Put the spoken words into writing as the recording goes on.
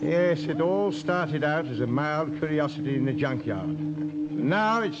Yes, it all started out as a mild curiosity in the junkyard.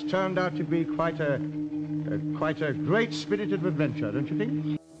 Now it's turned out to be quite a great spirit of adventure, don't you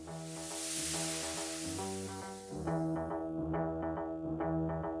think?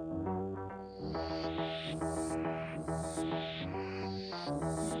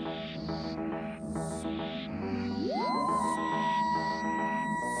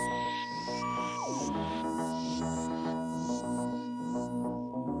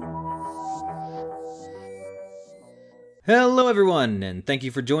 Hello everyone, and thank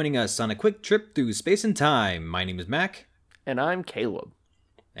you for joining us on a quick trip through space and time. My name is Mac. And I'm Caleb.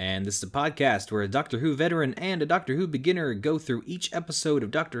 And this is a podcast where a Doctor Who veteran and a Doctor Who beginner go through each episode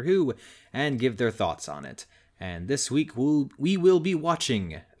of Doctor Who and give their thoughts on it. And this week we will be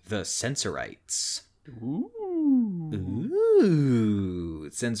watching The Sensorites. Ooh.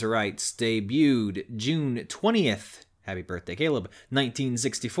 Sensorites debuted June 20th, happy birthday Caleb,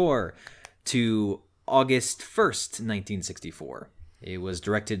 1964, to August 1st, 1964. It was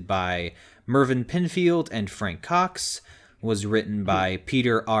directed by Mervyn Penfield and Frank Cox. Was written by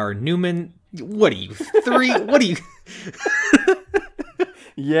Peter R. Newman. What are you, three? What are you?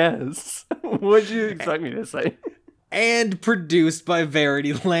 Yes. What'd you expect me to say? And produced by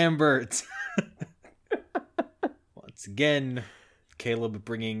Verity Lambert. Once again, Caleb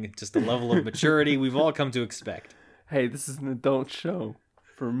bringing just a level of maturity we've all come to expect. Hey, this is an adult show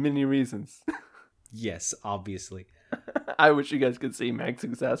for many reasons. Yes, obviously. I wish you guys could see Mac's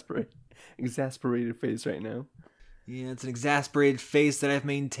exasperated face right now. Yeah, it's an exasperated face that I've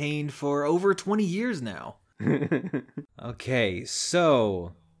maintained for over 20 years now. Okay,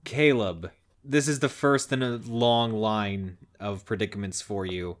 so, Caleb, this is the first in a long line of predicaments for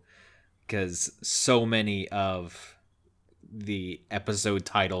you, because so many of the episode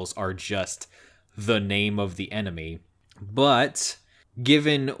titles are just the name of the enemy. But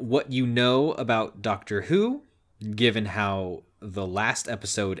given what you know about Doctor Who, given how the last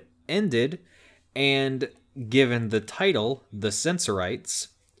episode ended, and given the title, The Sensorites,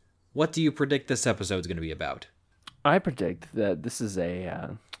 what do you predict this episode's going to be about? I predict that this is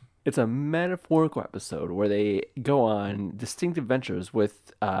it's a metaphorical episode where they go on distinct adventures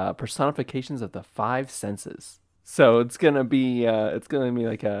with personifications of the five senses. So it's gonna be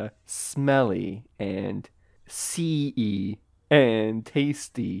like a smelly and see-y and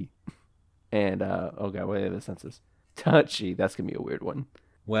tasty and what are the other senses? Touchy. That's gonna be a weird one.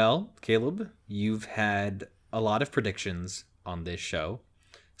 Well, Caleb, you've had a lot of predictions on this show.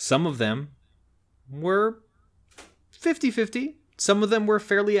 Some of them were 50-50. Some of them were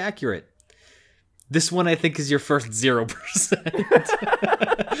fairly accurate. This one, I think, is your first 0%.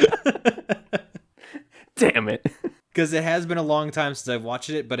 Damn it. Because it has been a long time since I've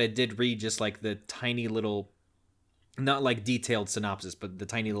watched it, but I did read just like the tiny little, not like detailed synopsis, but the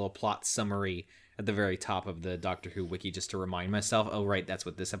tiny little plot summary at the very top of the Doctor Who wiki, just to remind myself, oh right, that's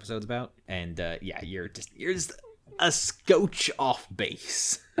what this episode's about. And yeah, you're just a scotch off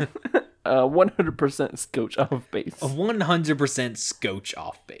base. 100% scotch off base. A 100% scotch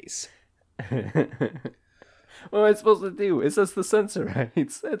off base. What am I supposed to do? It says the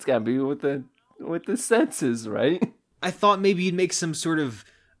Sensorites. It's gotta be with the senses, right? I thought maybe you'd make some sort of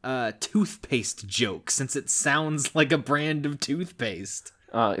toothpaste joke, since it sounds like a brand of toothpaste.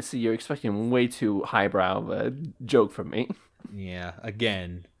 So you're expecting way too highbrow of a joke from me. Yeah,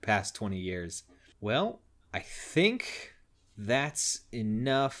 again, past 20 years. Well, I think that's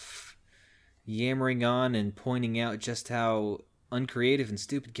enough yammering on and pointing out just how uncreative and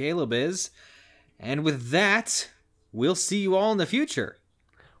stupid Caleb is. And with that, we'll see you all in the future.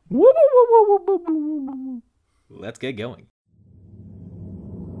 Let's get going.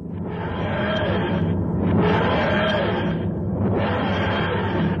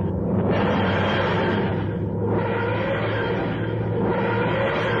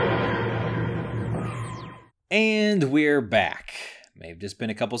 And we're back. May have just been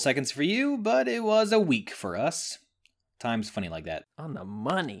a couple seconds for you, but it was a week for us. Time's funny like that. On the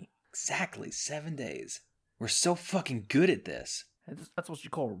money. Exactly, 7 days. We're so fucking good at this. That's what you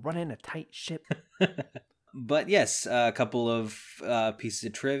call running a tight ship. But yes, a couple of pieces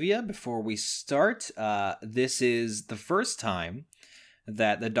of trivia before we start. This is the first time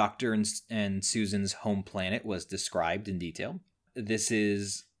that the Doctor and Susan's home planet was described in detail. This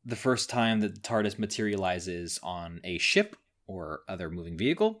is the first time that the TARDIS materializes on a ship or other moving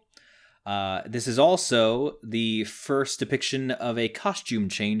vehicle. This is also the first depiction of a costume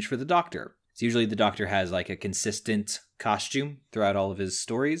change for the Doctor. So usually the Doctor has like a consistent costume throughout all of his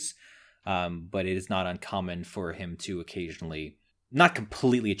stories, but it is not uncommon for him to occasionally, not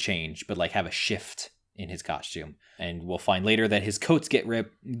completely change, but like have a shift in his costume. And we'll find later that his coat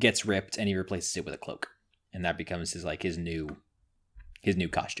gets ripped and he replaces it with a cloak. And that becomes his new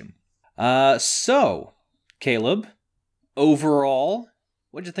costume. So, Caleb, overall,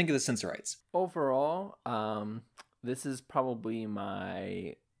 what'd you think of the Sensorites? Overall, this is probably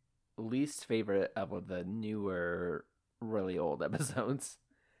my least favorite of the newer, really old episodes.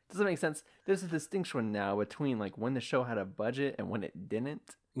 Does that make sense? There's a distinction now between like when the show had a budget and when it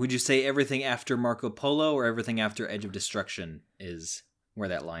didn't. Would you say everything after Marco Polo or everything after Edge of Destruction is where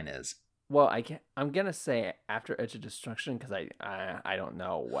that line is? Well, I'm gonna say after Edge of Destruction because I don't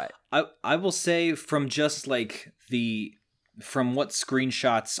know what. I will say from just like from what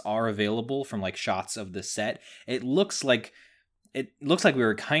screenshots are available from like shots of the set, it looks like we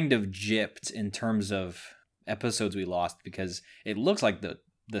were kind of gypped in terms of episodes we lost because it looks like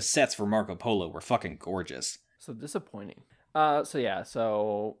the sets for Marco Polo were fucking gorgeous. So disappointing. Okay.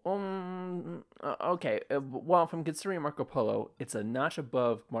 Well, if I'm considering Marco Polo, it's a notch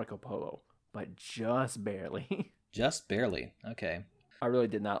above Marco Polo, but just barely. Just barely. Okay. I really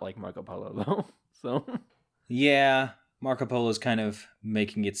did not like Marco Polo though. So. Yeah, Marco Polo's kind of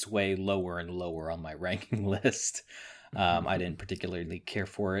making its way lower and lower on my ranking list. I didn't particularly care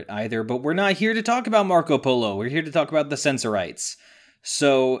for it either, but we're not here to talk about Marco Polo. We're here to talk about the Sensorites.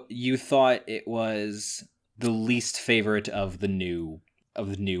 So you thought it was the least favorite of the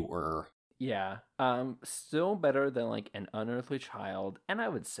newer. Yeah. Still better than like an Unearthly Child, and I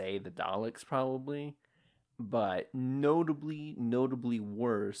would say the Daleks probably, but notably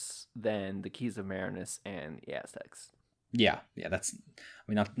worse than the Keys of Marinus and the Aztecs. Yeah, that's,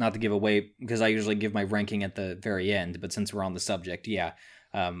 I mean, not to give away, because I usually give my ranking at the very end, but since we're on the subject, I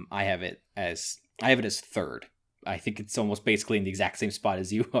have it as third. I think it's almost basically in the exact same spot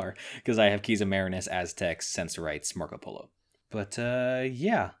as you are, because I have Keys of Marinus, Aztecs, Sensorites, Marco Polo. But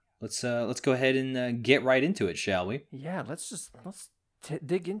let's go ahead and get right into it, shall we? Yeah, let's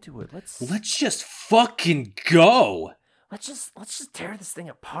dig into it. Let's just fucking go. Let's just tear this thing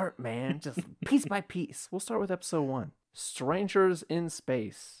apart, man. Just piece by piece. We'll start with episode 1. Strangers in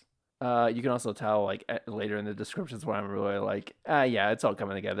Space. You can also tell like later in the descriptions where I'm really like, yeah, it's all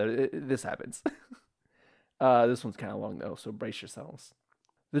coming together. This happens. This one's kind of long though, so brace yourselves.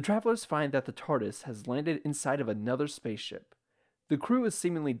 The travelers find that the TARDIS has landed inside of another spaceship. The crew is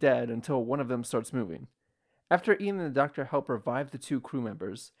seemingly dead until one of them starts moving. After Ian and the Doctor help revive the 2 crew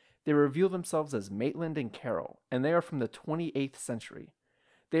members, they reveal themselves as Maitland and Carol, and they are from the 28th century.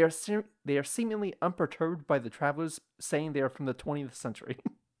 They are seemingly unperturbed by the travelers saying they are from the 20th century.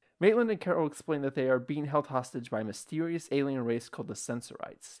 Maitland and Carol explain that they are being held hostage by a mysterious alien race called the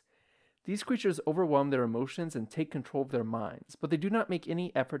Sensorites. These creatures overwhelm their emotions and take control of their minds, but they do not make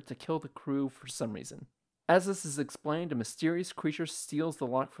any effort to kill the crew for some reason. As this is explained, a mysterious creature steals the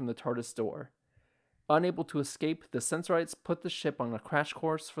lock from the TARDIS door. Unable to escape, the Sensorites put the ship on a crash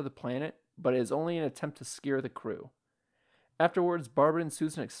course for the planet, but it is only an attempt to scare the crew. Afterwards, Barbara and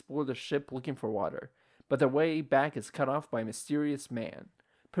Susan explore the ship looking for water, but their way back is cut off by a mysterious man,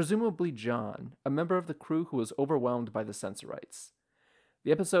 presumably John, a member of the crew who was overwhelmed by the Sensorites.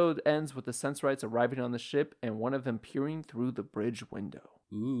 The episode ends with the Sensorites arriving on the ship and one of them peering through the bridge window.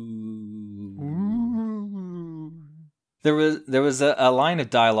 Ooh. There was a line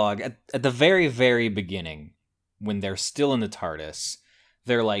of dialogue at the very, very beginning when they're still in the TARDIS.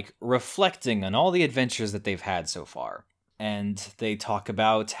 They're like reflecting on all the adventures that they've had so far. And they talk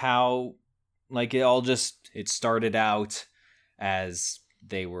about how like it started out as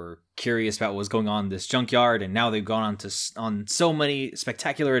they were curious about what was going on in this junkyard, and now they've gone on so many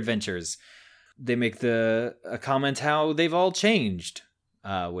spectacular adventures. They make a comment how they've all changed,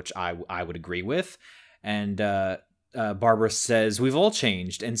 which I would agree with. And Barbara says, "We've all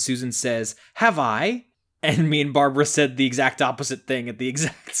changed." And Susan says, "Have I?" And me and Barbara said the exact opposite thing at the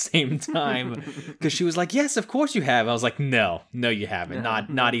exact same time. Because she was like, "Yes, of course you have." I was like, No, you haven't.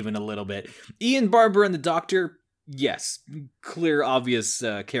 Not even a little bit. Ian, Barbara, and the Doctor, yes. Clear, obvious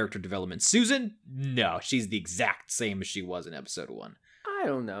character development. Susan, no. She's the exact same as she was in episode 1. I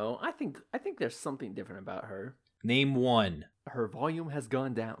don't know. I think there's something different about her. Name one. Her volume has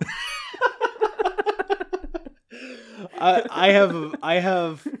gone down. I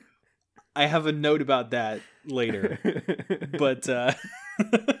have a note about that later, but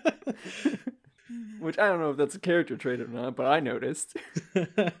which I don't know if that's a character trait or not, but I noticed.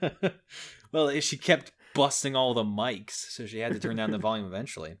 Well, she kept busting all the mics, so she had to turn down the volume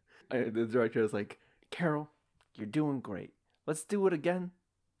eventually. The director was like, "Carol, you're doing great. Let's do it again,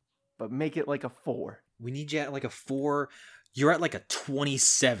 but make it like a 4. We need you at like a 4. You're at like a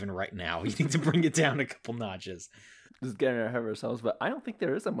 27 right now. You need to bring it down a couple notches." just getting ahead of ourselves, but I don't think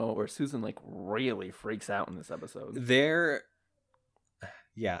there is a moment where Susan like really freaks out in this episode.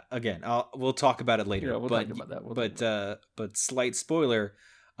 Yeah, again, we'll talk about it later. Yeah, we'll talk about that. But slight spoiler,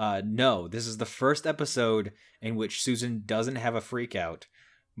 no, this is the first episode in which Susan doesn't have a freak out,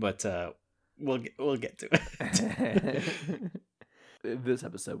 but we'll get to it. This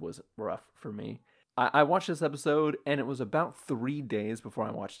episode was rough for me. I watched this episode, and it was about 3 days before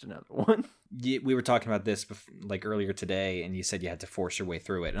I watched another one. We were talking about this like earlier today, and you said you had to force your way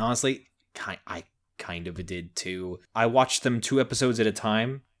through it. And honestly, I kind of did too. I watched them 2 episodes at a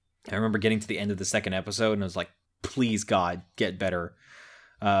time. I remember getting to the end of the second episode, and I was like, please, God, get better.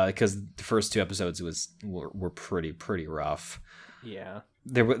 Because the first 2 episodes were pretty rough. Yeah.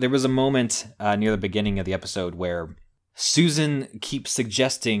 There was a moment near the beginning of the episode where Susan keeps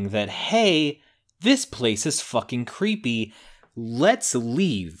suggesting that, hey, this place is fucking creepy. Let's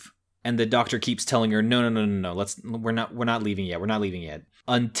leave. And the doctor keeps telling her, no. We're not leaving yet. We're not leaving yet.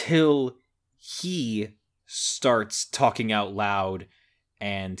 Until he starts talking out loud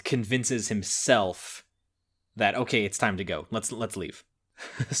and convinces himself that, okay, it's time to go. Let's leave.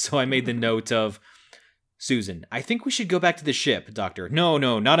 So I made the note of, Susan, I think we should go back to the ship, Doctor. No,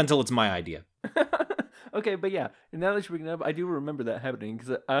 not until it's my idea. Okay, but yeah, now that you bring it up, I do remember that happening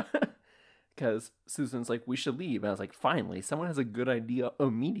because Susan's like, we should leave. And I was like, finally, someone has a good idea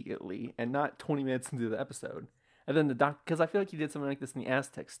immediately and not 20 minutes into the episode. And then the doc, because I feel like he did something like this in the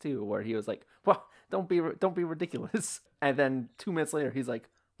Aztecs too, where he was like, well, don't be ridiculous. And then 2 minutes later, he's like,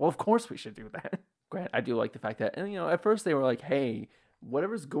 well, of course we should do that. Grant, I do like the fact that, and at first they were like, hey,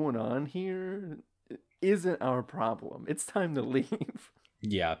 whatever's going on here isn't our problem. It's time to leave.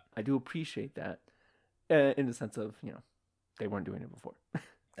 Yeah. I do appreciate that. In the sense of, they weren't doing it before.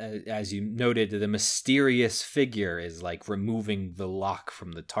 As you noted, the mysterious figure is like removing the lock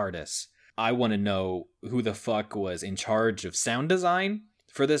from the TARDIS. I want to know who the fuck was in charge of sound design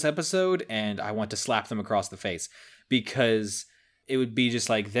for this episode, and I want to slap them across the face, because it would be just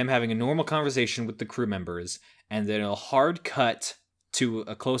like them having a normal conversation with the crew members, and then a hard cut to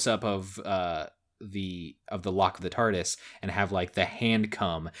a close-up of the lock of the TARDIS, and have like the hand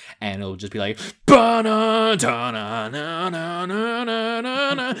come, and it'll just be like and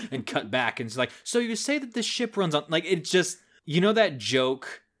cut back, and it's like, so you say that the ship runs on, like, it's just, that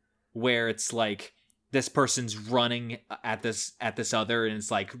joke where it's like this person's running at this other, and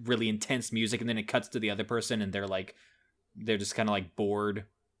it's like really intense music, and then it cuts to the other person, and they're just kind of like bored,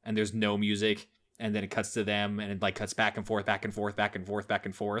 and there's no music, and then it cuts to them, and it like cuts back and forth.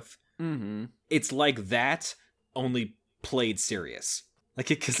 Mm-hmm. It's like that, only played serious. Like,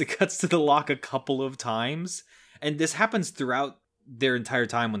 because it cuts to the lock a couple of times, and this happens throughout their entire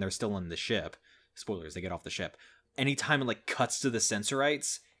time when they're still on the ship. Spoilers, they get off the ship. Anytime it like cuts to the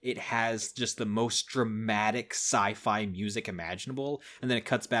Sensorites, it has just the most dramatic sci-fi music imaginable, and then it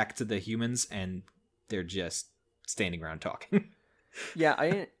cuts back to the humans, and they're just standing around talking. Yeah,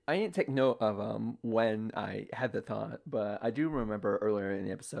 I didn't take note of when I had the thought, but I do remember earlier in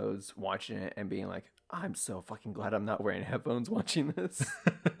the episodes watching it and being like, I'm so fucking glad I'm not wearing headphones watching this.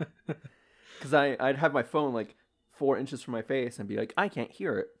 Because I'd have my phone like 4 inches from my face and be like, I can't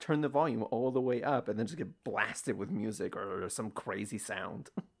hear it. Turn the volume all the way up, and then just get blasted with music or some crazy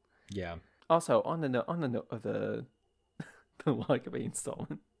sound. Yeah. Also, on the note of the lock of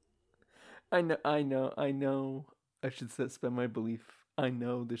installment, I know. I should suspend my belief. I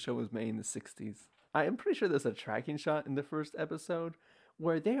know the show was made in the 60s. I am pretty sure there's a tracking shot in the first episode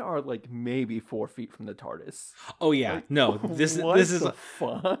where they are like maybe 4 feet from the TARDIS. Oh yeah, like, no, this is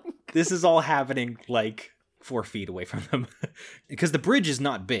fuck. This is all happening like 4 feet away from them, because the bridge is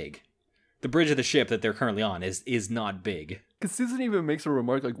not big. The bridge of the ship that they're currently on is not big. Because Susan even makes a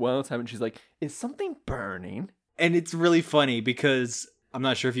remark like while it's happening, she's like, "Is something burning?" And it's really funny because I'm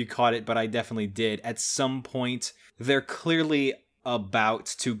not sure if you caught it, but I definitely did. At some point, they're clearly about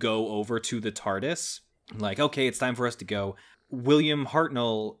to go over to the TARDIS. Like, okay, it's time for us to go. William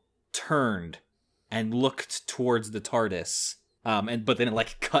Hartnell turned and looked towards the TARDIS, but then it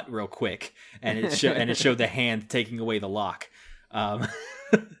like cut real quick, and it showed the hand taking away the lock,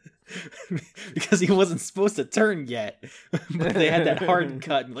 because he wasn't supposed to turn yet. But they had that hard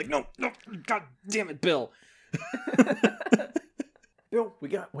cut, and like, no, god damn it, Bill. Bill,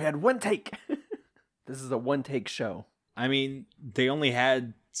 we had one take. This is a one take show. I mean, they only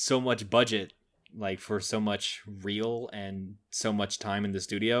had so much budget, like for so much reel and so much time in the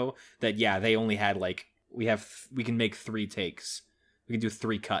studio, that yeah, they only had like, we can make 3 takes. We can do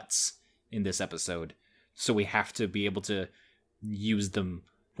 3 cuts in this episode. So we have to be able to use them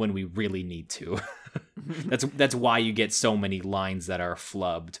when we really need to. That's why you get so many lines that are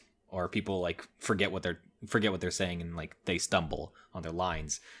flubbed, or people like forget what they're forget what they're saying and like they stumble on their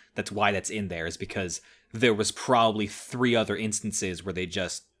lines. That's why that's in there, is because there was probably 3 other instances where they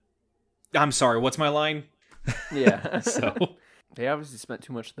just, I'm sorry, what's my line? Yeah. So they obviously spent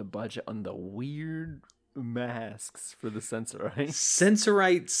too much of the budget on the weird masks for the Sensorites.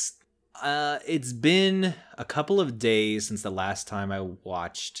 Sensorites, it's been a couple of days since the last time I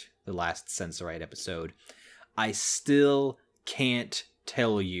watched the last Sensorite episode. I still can't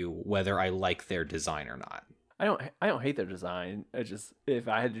tell you whether I like their design or not. I don't hate their design. I just, if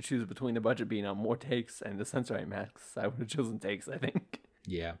I had to choose between the budget being on more takes and the Sensorite masks, I would have chosen takes, I think.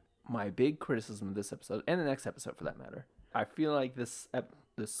 Yeah. My big criticism of this episode, and the next episode for that matter, I feel like this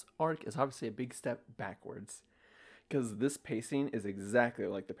arc is obviously a big step backwards, because this pacing is exactly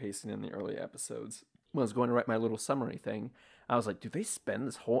like the pacing in the early episodes. When I was going to write my little summary thing, I was like, do they spend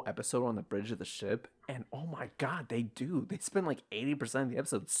this whole episode on the bridge of the ship? And oh my god, they do. They spend like 80% of the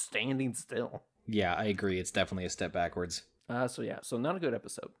episode standing still. Yeah, I agree. It's definitely a step backwards. So not a good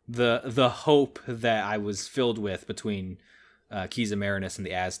episode. The hope that I was filled with between Keys of Marinus and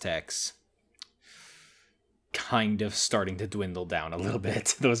the Aztecs kind of starting to dwindle down a little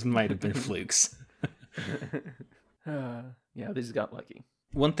bit. Those might have been flukes. Yeah, they just got lucky.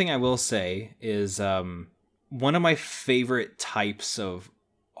 One thing I will say is one of my favorite types of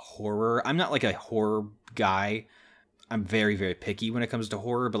horror. I'm not like a horror guy. I'm very, very picky when it comes to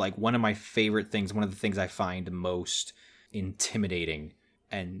horror, but like one of my favorite things, one of the things I find most intimidating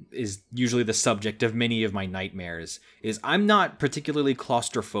and is usually the subject of many of my nightmares is I'm not particularly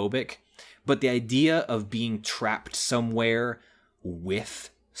claustrophobic, but the idea of being trapped somewhere with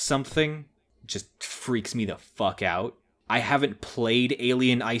something just freaks me the fuck out. I haven't played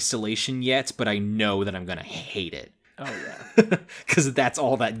Alien Isolation yet, but I know that I'm going to hate it. Oh, yeah. Because that's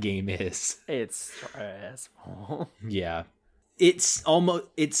all that game is. It's stressful. Yeah. It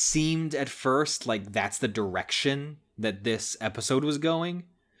seemed at first like that's the direction that this episode was going.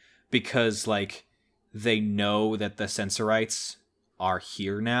 Because, like, they know that the Sensorites are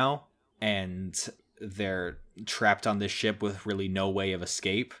here now. And they're trapped on this ship with really no way of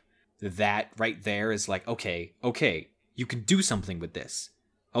escape. That right there is like, okay, you can do something with this.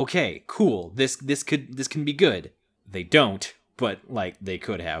 Okay, cool. This can be good. They don't, but like they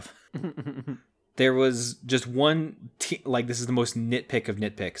could have. There was just one like this is the most nitpick of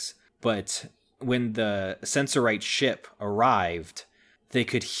nitpicks, but when the Sensorite ship arrived, they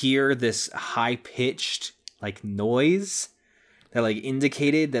could hear this high-pitched like noise that like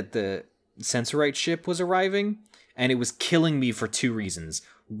indicated that the Sensorite ship was arriving, and it was killing me for 2 reasons.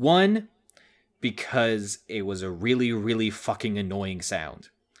 One, because it was a really, really fucking annoying sound.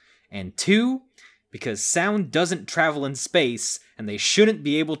 And 2, because sound doesn't travel in space, and they shouldn't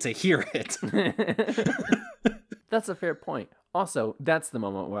be able to hear it. That's a fair point. Also, that's the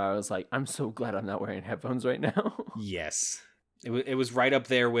moment where I was like, I'm so glad I'm not wearing headphones right now. Yes. It was right up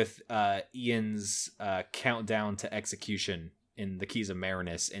there with Ian's countdown to execution in the Keys of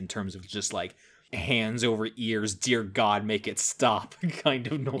Marinus in terms of just like hands over ears, dear God, make it stop kind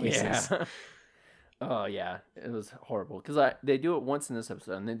of noises. Yeah. Oh, yeah. It was horrible. Because they do it once in this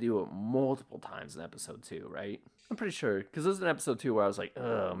episode, and they do it multiple times in episode 2, right? I'm pretty sure. Because this is in episode 2 where I was like,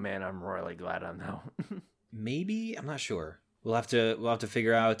 oh, man, I'm really glad I'm out. Maybe? I'm not sure. We'll have to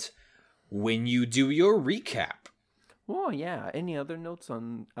figure out when you do your recap. Oh, yeah. Any other notes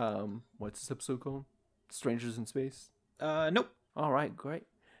on, what's this episode called? Strangers in Space? Nope. All right, great.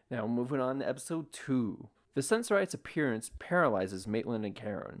 Now, moving on to episode 2. The Sensorites' appearance paralyzes Maitland and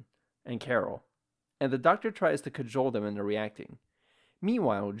Carol, and the Doctor tries to cajole them into reacting.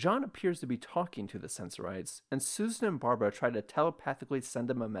 Meanwhile, John appears to be talking to the Sensorites, and Susan and Barbara try to telepathically send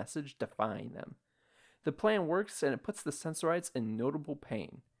him a message defying them. The plan works, and it puts the Sensorites in notable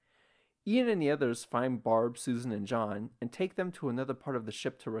pain. Ian and the others find Barb, Susan, and John, and take them to another part of the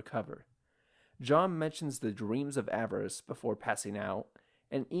ship to recover. John mentions the dreams of avarice before passing out,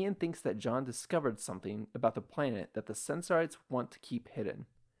 and Ian thinks that John discovered something about the planet that the Sensorites want to keep hidden.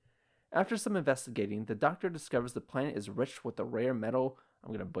 After some investigating, the Doctor discovers the planet is rich with the rare metal, I'm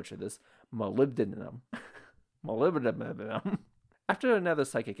going to butcher this, molybdenum. Molybdenum. After another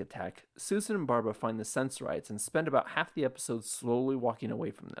psychic attack, Susan and Barbara find the Sensorites and spend about half the episode slowly walking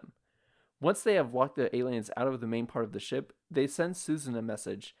away from them. Once they have locked the aliens out of the main part of the ship, they send Susan a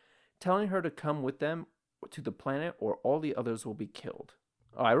message, telling her to come with them to the planet or all the others will be killed.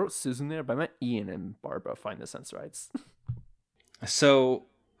 Oh, I wrote Susan there, but I meant Ian and Barbara find the Sensorites. So,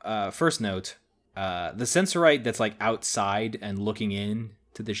 first note, the Sensorite that's like outside and looking in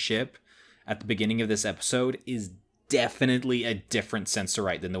to the ship at the beginning of this episode is definitely a different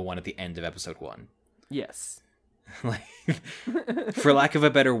Sensorite than the one at the end of episode 1. Yes. Like, for lack of a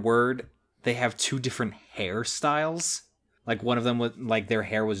better word, they have two different hairstyles. Like one of them was like their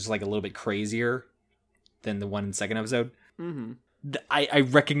hair was just like a little bit crazier than the one in the second episode. Mm-hmm. I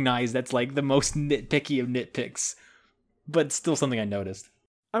recognize that's like the most nitpicky of nitpicks, but still something I noticed.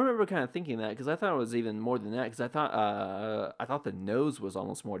 I remember kind of thinking that because I thought it was even more than that because I thought the nose was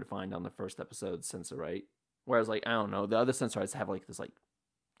almost more defined on the first episode Sensorite, whereas like I don't know, the other Sensorites have like this like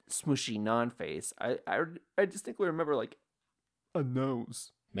smooshy non-face. I distinctly remember like a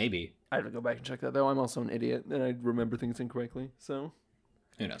nose. Maybe. I have to go back and check that though. I'm also an idiot and I remember things incorrectly. So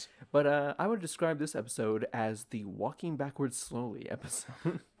who knows? But I would describe this episode as the walking backwards slowly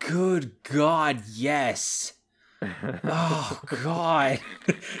episode. Good God, yes. Oh God,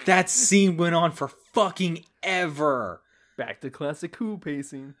 that scene went on for fucking ever. Back to classic Who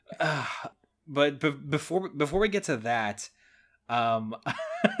pacing. But before we get to that,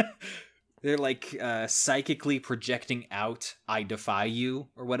 they're like psychically projecting out "I defy you"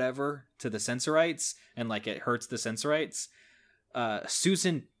 or whatever to the Sensorites, and like it hurts the Sensorites.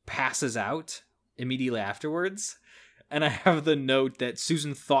 Susan passes out immediately afterwards, and I have the note that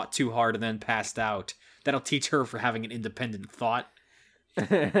Susan thought too hard and then passed out. That'll teach her for having an independent thought.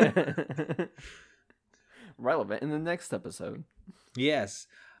 Relevant in the next episode. Yes.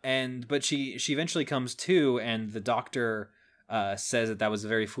 But she eventually comes to, and the doctor says that was a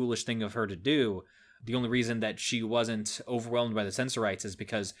very foolish thing of her to do. The only reason that she wasn't overwhelmed by the Sensorites is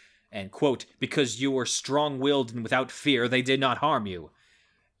because, and quote, because you were strong-willed and without fear, they did not harm you.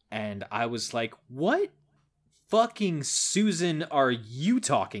 And I was like, what fucking Susan are you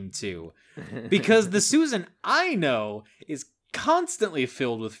talking to? Because the Susan I know is constantly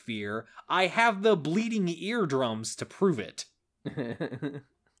filled with fear. I have the bleeding eardrums to prove it.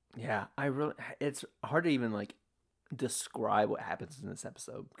 Yeah, it's hard to even like describe what happens in this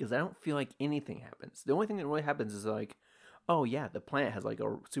episode because I don't feel like anything happens. The only thing that really happens is like, oh yeah, the plant has like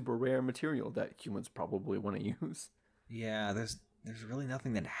a super rare material that humans probably want to use. Yeah, there's really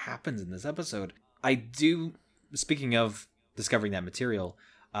nothing that happens in this episode. I do, speaking of discovering that material,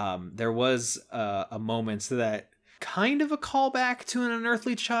 there was a moment that kind of a callback to an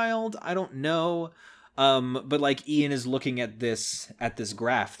unearthly child. I don't know. But like Ian is looking at this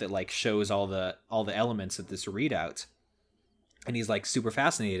graph that like shows all the elements of this readout, and he's like super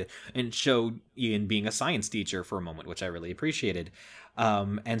fascinated, and showed Ian being a science teacher for a moment, which I really appreciated.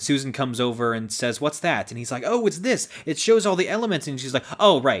 And Susan comes over and says, "What's that?" And he's like, "Oh, it's this. It shows all the elements." And she's like,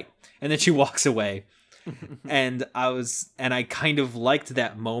 "Oh, right." And then she walks away. And I kind of liked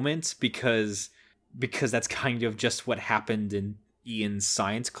that moment because that's kind of just what happened in Ian's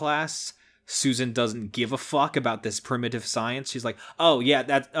science class. Susan doesn't give a fuck about this primitive science. She's like, "Oh yeah,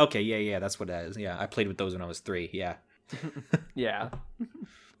 that's okay. Yeah, that's what it is. Yeah, I played with those when I was 3. Yeah." Yeah.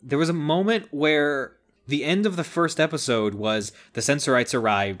 There was a moment where the end of the first episode was the Sensorites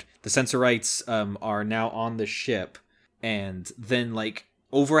arrived. The Sensorites are now on the ship, and then like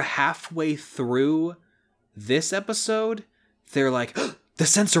over halfway through this episode, they're like, "The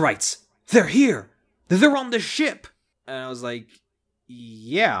Sensorites! They're here! They're on the ship!" And I was like,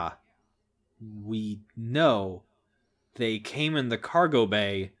 yeah, we know. They came in the cargo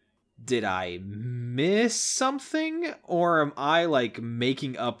bay. Did I miss something? Or am I, like,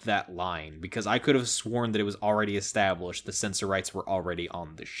 making up that line? Because I could have sworn that it was already established the Sensorites were already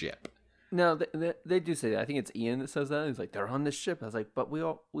on the ship. No, they do say that. I think it's Ian that says that. He's like, they're on this ship. I was like, but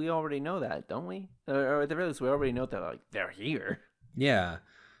we already know that, don't we? Or at the very least, we already know that like they're here. Yeah,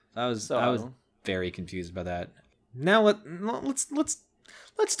 I was very confused by that. Now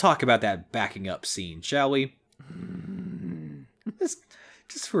let's talk about that backing up scene, shall we?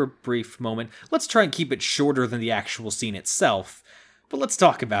 Just for a brief moment. Let's try and keep it shorter than the actual scene itself, but let's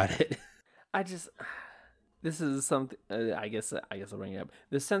talk about it. This is something. I guess I'll bring it up.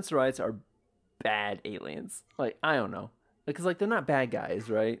 The Sensorites are bad aliens. Like I don't know, because like they're not bad guys,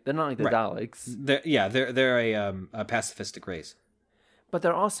 right? They're not like the Daleks. They're a pacifistic race, but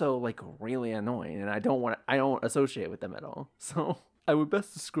they're also like really annoying, and I don't associate with them at all. So I would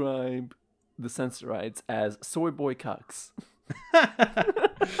best describe the Sensorites as soy boy cucks.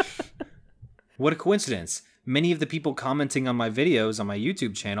 What a coincidence. Many of the people commenting on my videos on my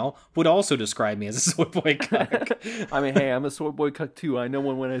YouTube channel would also describe me as a soy boy cuck. I mean, hey, I'm a soy boy cuck too. I know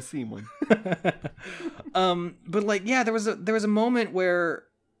one when I see one. But like, yeah, there was a moment where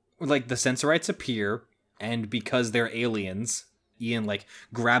like the Sensorites appear, and because they're aliens, Ian like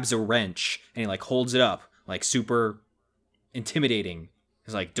grabs a wrench and he like holds it up, like super intimidating.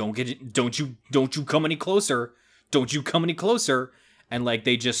 He's like, don't you come any closer. Don't you come any closer. And like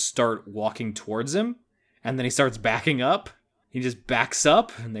they just start walking towards him. And then he starts backing up. He just backs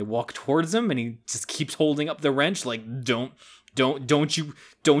up, and they walk towards him, and he just keeps holding up the wrench, like, don't don't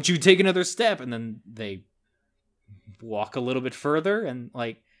you take another step. And then they walk a little bit further and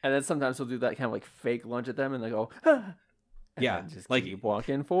like. And then sometimes he'll do that kind of like fake lunge at them and they go, ah! And Yeah, just like keep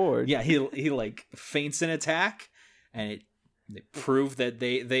walking forward. Yeah, he like feints an attack, and they prove that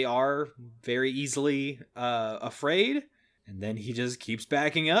they are very easily afraid, and then he just keeps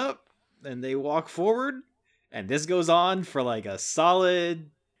backing up, and they walk forward, and this goes on for like a solid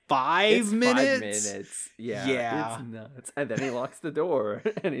 5 minutes. 5 minutes. Yeah. Yeah. It's nuts. And then he locks the door,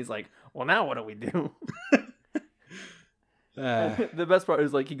 and he's like, "Well, now what do we do?" The best part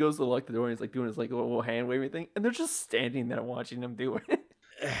is like he goes to lock the door and he's like doing his like little hand waving thing, and they're just standing there watching him do it.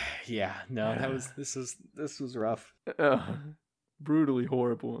 Yeah, no, this was rough. Brutally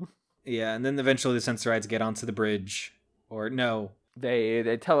horrible. Yeah, and then eventually the Sensorites get onto the bridge, or no,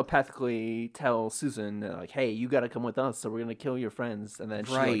 They telepathically tell Susan like, "Hey, you got to come with us, so we're gonna kill your friends." And then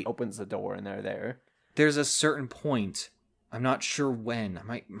she like, opens the door and they're there. There's a certain point. I'm not sure when.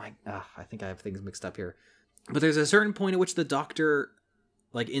 I think I have things mixed up here. But there's a certain point at which the Doctor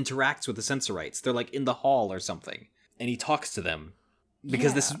like interacts with the Sensorites. They're like in the hall or something, and he talks to them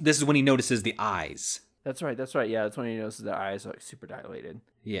because this is when he notices the eyes. That's right. Yeah, that's when he notices their eyes are like super dilated.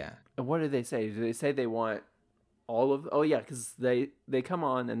 Yeah. And what do they say? Do they say they want all of? Oh yeah, because they come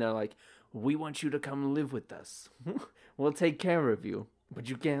on and they're like, "We want you to come live with us. We'll take care of you, but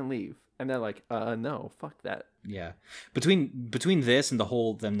you can't leave." And they're like, no, fuck that." Yeah. Between this and the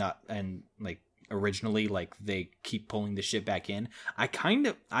whole them not and like originally like they keep pulling the ship back in, I kind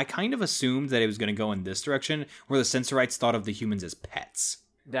of assumed that it was going to go in this direction where the Sensorites thought of the humans as pets.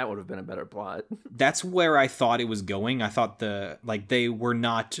 That would have been a better plot. That's where I thought it was going. I thought they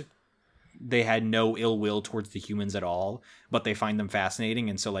had no ill will towards the humans at all, but they find them fascinating,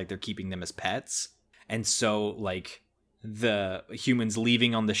 and so like they're keeping them as pets. And so like the humans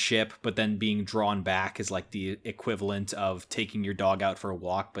leaving on the ship but then being drawn back is like the equivalent of taking your dog out for a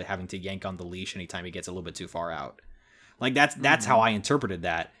walk but having to yank on the leash anytime he gets a little bit too far out. Like that's how I interpreted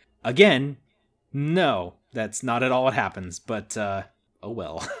that. Again, no, that's not at all what happens, but oh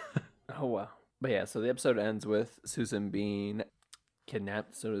well. Oh well. But yeah, so the episode ends with Susan being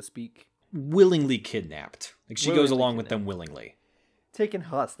kidnapped, so to speak. Willingly kidnapped. Like she goes along with them willingly. Taken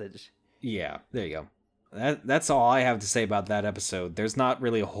hostage. Yeah, there you go. That's all I have to say about that episode. There's not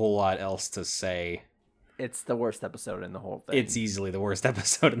really a whole lot else to say. It's the worst episode in the whole thing. It's easily the worst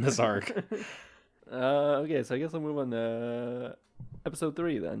episode in this arc. Okay, so I guess I'll move on to episode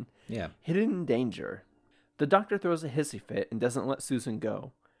 3 then. Yeah. Hidden Danger. The Doctor throws a hissy fit and doesn't let Susan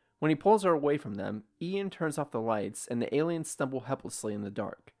go. When he pulls her away from them, Ian turns off the lights and the aliens stumble helplessly in the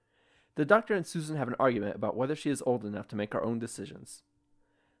dark. The Doctor and Susan have an argument about whether she is old enough to make her own decisions.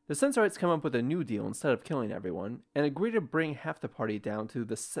 The Sensorites come up with a new deal instead of killing everyone, and agree to bring half the party down to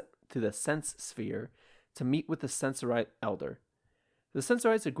the Sense Sphere to meet with the Sensorite Elder. The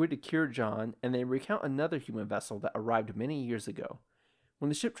Sensorites agree to cure John, and they recount another human vessel that arrived many years ago. When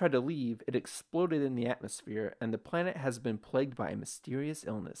the ship tried to leave, it exploded in the atmosphere, and the planet has been plagued by a mysterious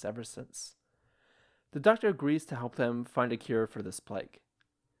illness ever since. The Doctor agrees to help them find a cure for this plague.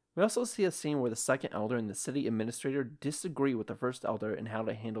 We also see a scene where the second Elder and the city administrator disagree with the first Elder in how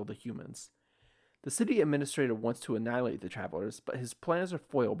to handle the humans. The city administrator wants to annihilate the travelers, but his plans are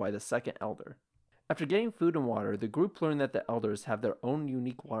foiled by the second Elder. After getting food and water, the group learn that the Elders have their own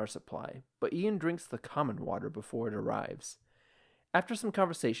unique water supply, but Ian drinks the common water before it arrives. After some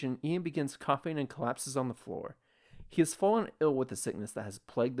conversation, Ian begins coughing and collapses on the floor. He has fallen ill with the sickness that has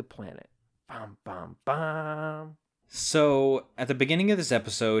plagued the planet. Bam, bam, bam. So, at the beginning of this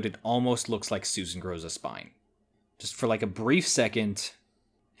episode, it almost looks like Susan grows a spine. Just for like a brief second,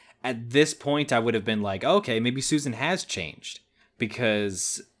 at this point I would have been like, okay, maybe Susan has changed.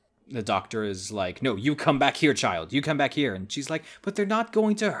 Because the Doctor is like, no, you come back here, child. You come back here. And she's like, but they're not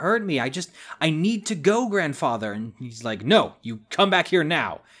going to hurt me. I need to go, grandfather. And he's like, no, you come back here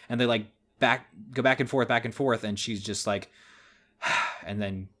now. And they like go back and forth. And she's just like, and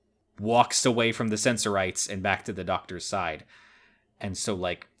then walks away from the Sensorites and back to the Doctor's side. And so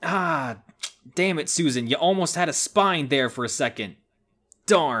like, damn it, Susan, you almost had a spine there for a second.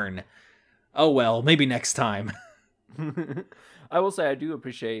 Darn. Oh well, maybe next time. I will say I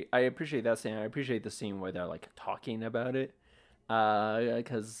appreciate that scene. I appreciate the scene where they're like talking about it.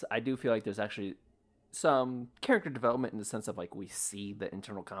 Because I do feel like there's actually some character development in the sense of like we see the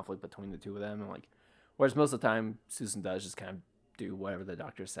internal conflict between the two of them, and like whereas most of the time Susan does just kind of do whatever the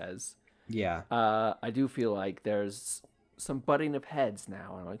Doctor says. Yeah. I do feel like there's some butting of heads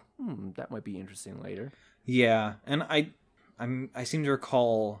now, and I'm like, that might be interesting later. Yeah, and I seem to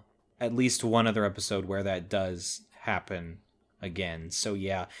recall at least one other episode where that does happen again. So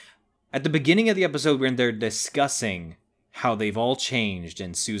yeah, at the beginning of the episode when they're discussing how they've all changed,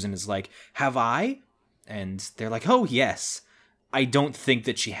 and Susan is like, have I? And they're like, oh, yes. I don't think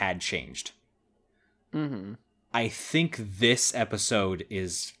that she had changed. Mm-hmm. I think this episode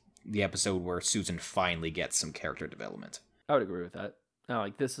is the episode where Susan finally gets some character development. I would agree with that.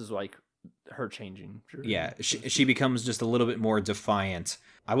 Like, this is like her changing. Yeah, she becomes just a little bit more defiant.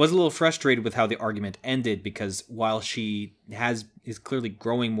 I was a little frustrated with how the argument ended, because while she is clearly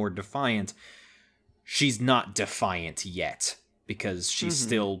growing more defiant, she's not defiant yet, because she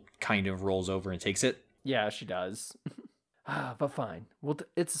still kind of rolls over and takes it. Yeah, she does. But fine.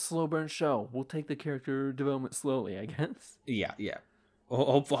 It's a slow burn show. We'll take the character development slowly, I guess. Yeah.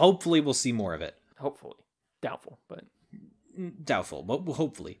 Hopefully we'll see more of it. Hopefully. Doubtful, but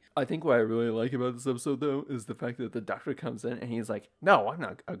hopefully. I think what I really like about this episode, though, is the fact that the doctor comes in and he's like, no, I'm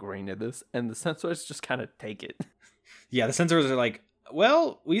not agreeing to this. And the Sensorites just kind of take it. Yeah, the Sensorites are like,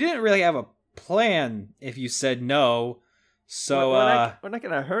 well, we didn't really have a plan if you said no. So, we're not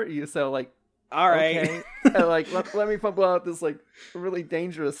going to hurt you. So, like, all right. Okay. And, like, let me fumble out this, like, really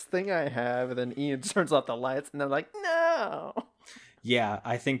dangerous thing I have. And then Ian turns off the lights and they're like, no. Yeah,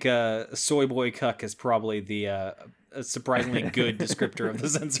 I think Soy Boy Cuck is probably the a surprisingly good descriptor of the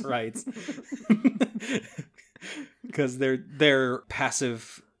Sensorites. Because they're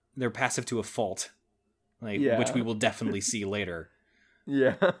passive to a fault. Which we will definitely see later.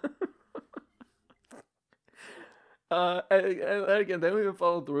 Yeah. And again, they don't even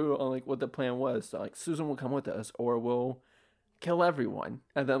follow through on like what the plan was. So like Susan will come with us, or we'll kill everyone,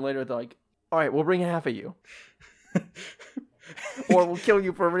 and then later they're like, "All right, we'll bring half of you, or we'll kill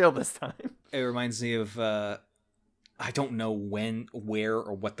you for real this time." It reminds me of I don't know when, where,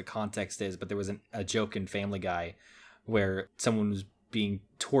 or what the context is, but there was a joke in Family Guy where someone was being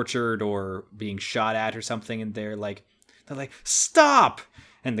tortured or being shot at or something, and they're like, "Stop!"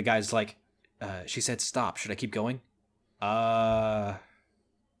 And the guy's like, "She said stop. Should I keep going?"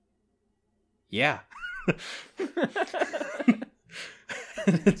 Yeah.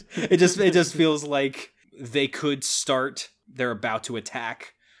 it just feels like they could start. They're about to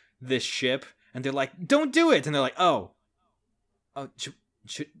attack this ship, and they're like, "Don't do it!" And they're like, "Oh,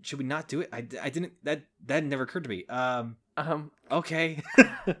 should we not do it? I didn't. That never occurred to me. Okay.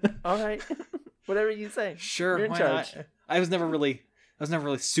 All right. Whatever you say. Sure. You're in why charge. not? I was never really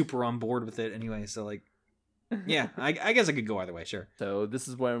super on board with it anyway. So like, yeah, I guess I could go either way. Sure. So this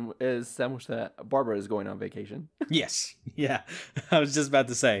is when it is established that Barbara is going on vacation. Yes. Yeah. I was just about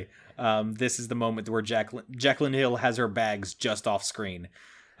to say, this is the moment where Jacqueline Hill has her bags just off screen.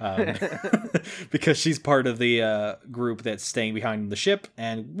 Because she's part of the group that's staying behind the ship,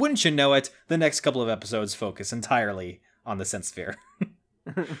 and wouldn't you know it, the next couple of episodes focus entirely on the Sense Sphere.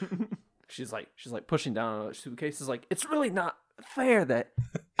 She's like pushing down a suitcase. Is like, it's really not fair that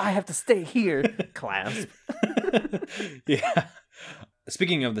I have to stay here. Clasp. Yeah.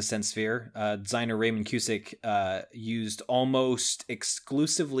 Speaking of the Sense Sphere, designer Raymond Cusick used almost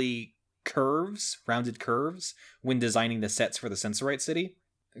exclusively rounded curves, when designing the sets for the Sensorite City,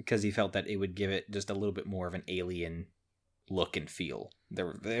 because he felt that it would give it just a little bit more of an alien look and feel.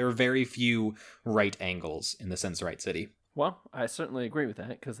 There were very few right angles in the Sensorite City. Well, I certainly agree with that,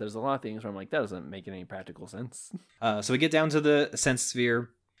 because there's a lot of things where I'm like, that doesn't make any practical sense. So we get down to the Sense Sphere,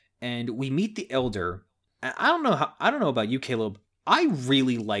 and we meet the Elder. And I don't know about you, Caleb. I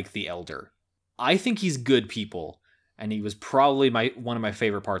really like the Elder. I think he's good people, and he was probably one of my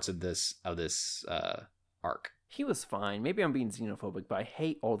favorite parts of this arc. He was fine. Maybe I'm being xenophobic, but I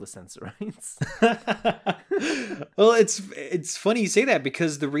hate all the Sensorites. Well, it's funny you say that,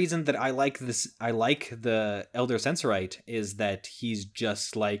 because the reason that I like the Elder Sensorite is that he's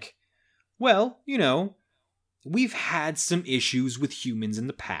just like, well, we've had some issues with humans in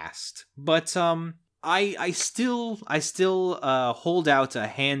the past, but I still hold out a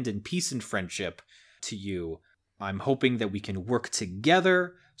hand in peace and friendship to you. I'm hoping that we can work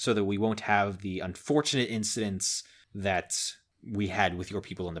together so that we won't have the unfortunate incidents that we had with your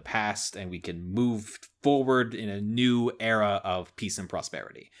people in the past, and we can move forward in a new era of peace and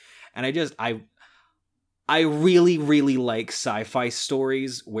prosperity. And I really, really like sci-fi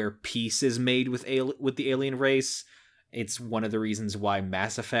stories where peace is made with the alien race. It's one of the reasons why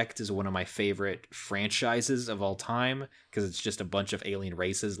Mass Effect is one of my favorite franchises of all time, because it's just a bunch of alien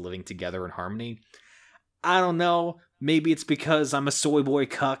races living together in harmony. I don't know, maybe it's because I'm a soy boy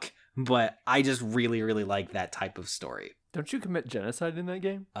cuck, but I just really, really like that type of story. Don't you commit genocide in that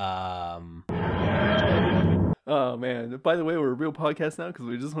game? Oh man, by the way, we're a real podcast now because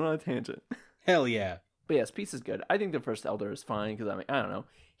we just went on a tangent. Hell yeah. But yes, peace is good. I think the first Elder is fine because I don't know.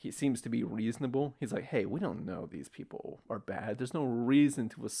 He seems to be reasonable. He's like, hey, we don't know these people are bad. There's no reason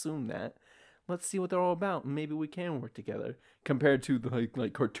to assume that. let's see what they're all about. And maybe we can work together. Compared to the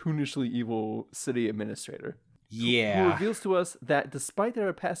like cartoonishly evil city administrator. Yeah. Who reveals to us that despite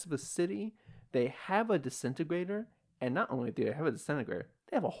their pacifist city, they have a disintegrator. And not only do they have a disintegrator,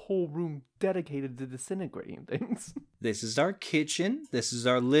 they have a whole room dedicated to disintegrating things. This is our kitchen. This is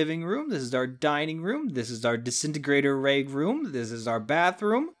our living room. This is our dining room. This is our disintegrator rag room. This is our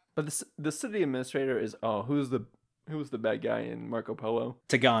bathroom. But the city administrator is, who's the bad guy in Marco Polo?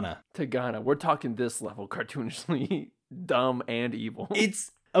 Tagana. We're talking this level, cartoonishly dumb and evil.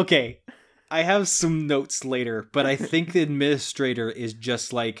 It's okay. I have some notes later, but I think the administrator is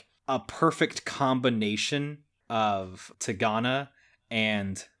just like a perfect combination of Tagana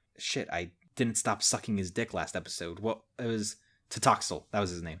and shit. I didn't stop sucking his dick last episode. Well, it was Tatoxel. That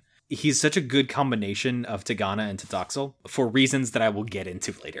was his name. He's such a good combination of Tagana and Tatoxel for reasons that I will get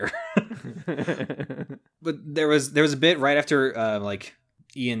into later. But there was a bit right after like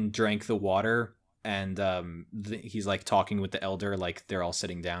Ian drank the water and he's like talking with the elder, like they're all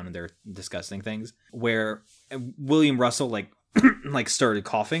sitting down and they're discussing things, where William Russell like like started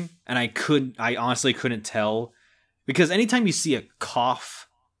coughing, and I honestly couldn't tell, because anytime you see a cough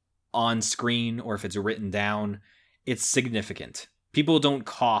on screen or if it's written down, it's significant. People don't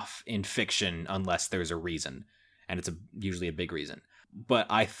cough in fiction unless there's a reason, and it's usually a big reason. But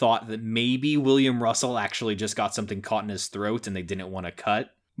I thought that maybe William Russell actually just got something caught in his throat and they didn't want to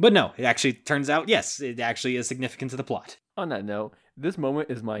cut. But no, it actually turns out, yes, it actually is significant to the plot. On that note, this moment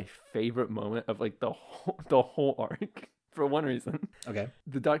is my favorite moment of like the whole arc for one reason. Okay.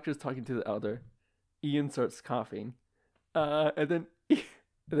 The doctor's talking to the elder. Ian starts coughing. And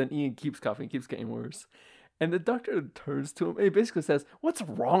then Ian keeps coughing, keeps getting worse. And the doctor turns to him and he basically says, "What's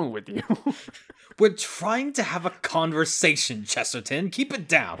wrong with you?" We're trying to have a conversation, Chesterton. Keep it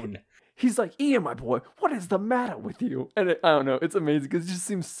down. He's like, "Ian, my boy, what is the matter with you?" And I don't know, it's amazing because it just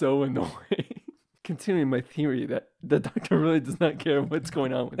seems so annoying. Continuing my theory that the doctor really does not care what's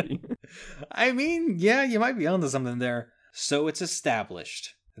going on with you. I mean, yeah, you might be onto something there. So it's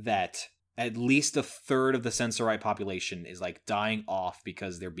established that at least a third of the Sensorite population is like dying off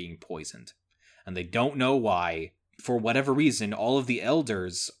because they're being poisoned. And they don't know why. For whatever reason, all of the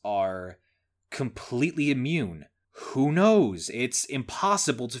elders are completely immune. Who knows? It's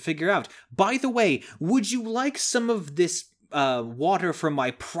impossible to figure out. By the way, would you like some of this water from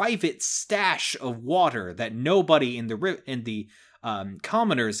my private stash of water that nobody in the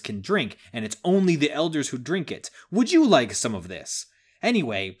commoners can drink, and it's only the elders who drink it? Would you like some of this?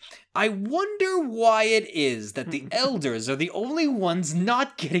 Anyway, I wonder why it is that the elders are the only ones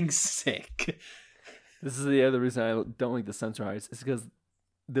not getting sick. This is the other reason I don't like the Sensorites, is because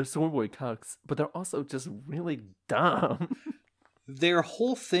they're Soyboy cucks, but they're also just really dumb. Their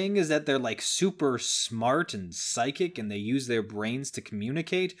whole thing is that they're like super smart and psychic and they use their brains to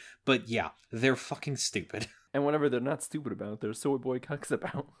communicate, but yeah, they're fucking stupid. And whatever they're not stupid about, they're Soyboy cucks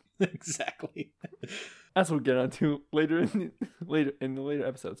about. Exactly. As we'll get onto later in the later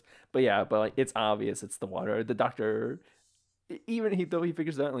episodes. But yeah, like it's obvious it's the water. The doctor, even though he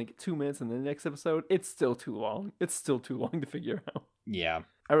figures it out in like 2 minutes in the next episode, it's still too long. It's still too long to figure out. Yeah.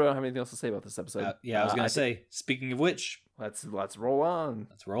 I don't have anything else to say about this episode. I was gonna say, speaking of which, let's roll on.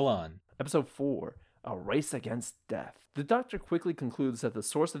 Let's roll on. Episode 4. A race against death. The doctor quickly concludes that the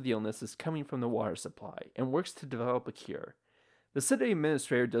source of the illness is coming from the water supply and works to develop a cure. The city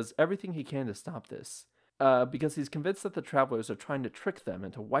administrator does everything he can to stop this, because he's convinced that the travelers are trying to trick them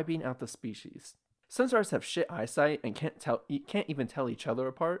into wiping out the species. Sensorites have shit eyesight and can't even tell each other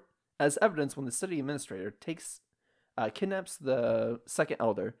apart, as evidence when the city administrator kidnaps the second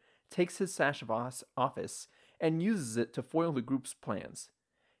elder, takes his sash of office, and uses it to foil the group's plans.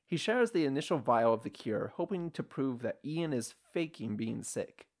 He shares the initial vial of the cure, hoping to prove that Ian is faking being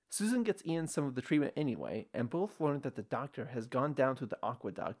sick. Susan gets Ian some of the treatment anyway, and both learn that the doctor has gone down to the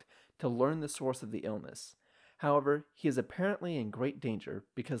aqueduct to learn the source of the illness. However, he is apparently in great danger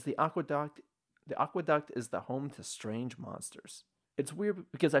because the aqueduct is the home to strange monsters. It's weird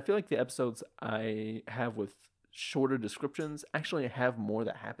because I feel like the episodes I have with shorter descriptions actually have more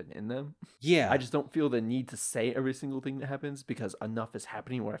that happen in them. Yeah. I just don't feel the need to say every single thing that happens because enough is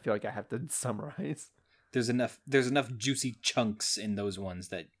happening where I feel like I have to summarize. There's enough juicy chunks in those ones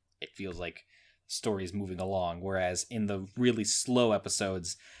that it feels like story's moving along, whereas in the really slow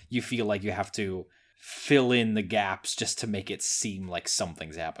episodes, you feel like you have to fill in the gaps just to make it seem like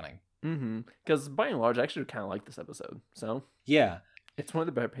something's happening. Mm-hmm. Because by and large, I actually kind of like this episode. So yeah, it's one of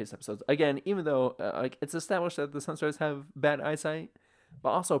the better paced episodes. Again, even though like it's established that the Sensorites have bad eyesight, but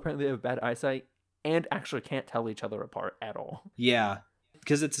also apparently they have bad eyesight and actually can't tell each other apart at all. Yeah,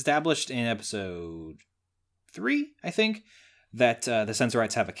 because it's established in episode 3, I think, that the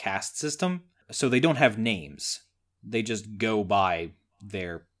Sensorites have a caste system. So they don't have names. They just go by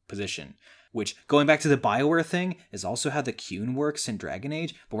their position. Which, going back to the BioWare thing, is also how the Qun works in Dragon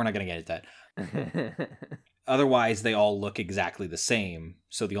Age, but we're not going to get into that. Otherwise, they all look exactly the same,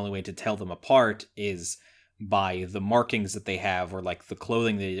 so the only way to tell them apart is by the markings that they have, or like the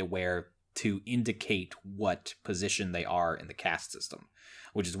clothing they wear to indicate what position they are in the caste system,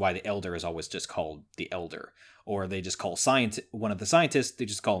 which is why the Elder is always just called the Elder. Or they just call one of the scientists, they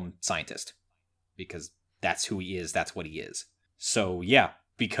just call him Scientist, because that's who he is, that's what he is. So yeah,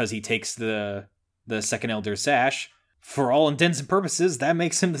 because he takes the second Elder sash, for all intents and purposes, that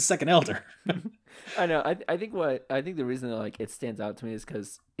makes him the second Elder. I know. I think the reason that, like, it stands out to me is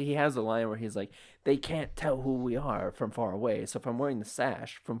because he has a line where he's like, they can't tell who we are from far away. So if I'm wearing the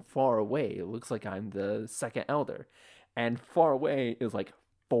sash from far away, it looks like I'm the second Elder. And far away is like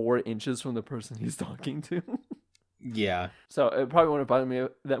 4 inches from the person he's talking to. Yeah. So it probably wouldn't bother me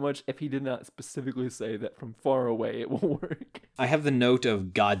that much if he did not specifically say that from far away it will work. I have the note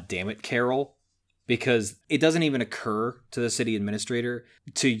of God damn it, Carol, because it doesn't even occur to the city administrator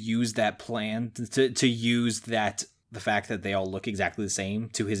to use that plan, to use that, the fact that they all look exactly the same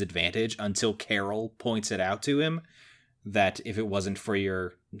to his advantage, until Carol points it out to him that if it wasn't for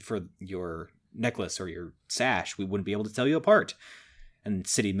your necklace or your sash, we wouldn't be able to tell you apart. And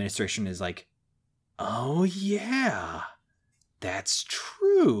city administration is like, oh yeah, that's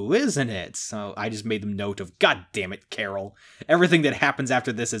true, isn't it? So I just made them note of, God damn it, Carol. Everything that happens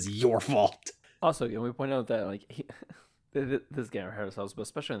after this is your fault. Also, we point out that, like, this is getting ahead of ourselves, but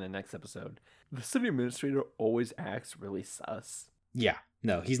especially in the next episode, the city administrator always acts really sus. Yeah,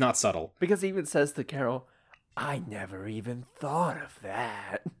 no, he's not subtle. Because he even says to Carol, I never even thought of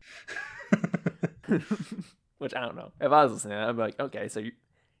that. Which, I don't know. If I was listening, I'd be like, okay, so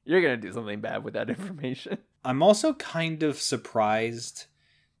you're going to do something bad with that information. I'm also kind of surprised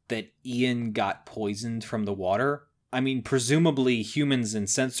that Ian got poisoned from the water. I mean, presumably humans and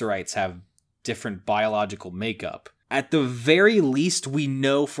Sensorites have different biological makeup. At the very least, we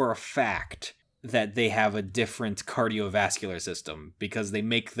know for a fact that they have a different cardiovascular system, because they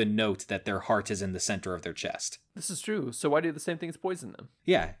make the note that their heart is in the center of their chest. This is true. So why do the same things poison them?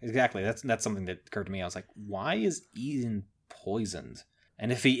 Yeah, exactly. That's something that occurred to me. I was like, why is Ian poisoned?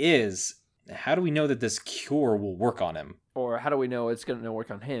 And if he is, how do we know that this cure will work on him? Or how do we know it's going to work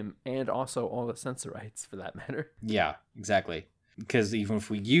on him and also all the Sensorites, for that matter? Yeah, exactly. Because even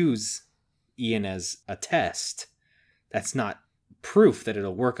if we use Ian as a test, that's not proof that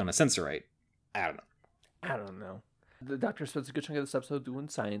it'll work on a Sensorite. I don't know. The Doctor spends a good chunk of this episode doing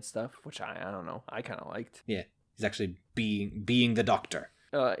science stuff, which I don't know. I kind of liked. Yeah, he's actually being the Doctor.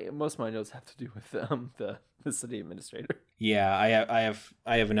 Most of my notes have to do with the city administrator. Yeah,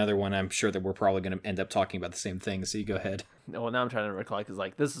 I have another one. I'm sure that we're probably going to end up talking about the same thing. So you go ahead. No, well, now I'm trying to recollect. Is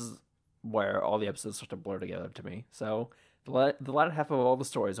like, this is where all the episodes start to blur together to me. So the latter half of all the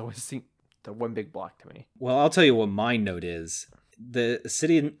stories always seem the one big block to me. Well, I'll tell you what my note is. The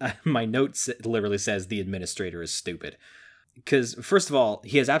city, my note literally says the administrator is stupid. Because, first of all,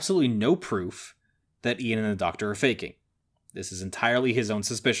 he has absolutely no proof that Ian and the Doctor are faking. This is entirely his own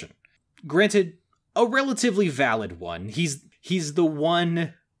suspicion. Granted, a relatively valid one. He's the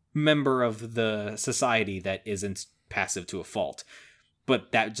one member of the society that isn't passive to a fault.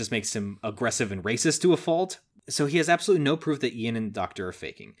 But that just makes him aggressive and racist to a fault. So he has absolutely no proof that Ian and the Doctor are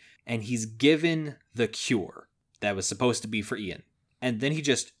faking. And he's given the cure that was supposed to be for Ian. And then he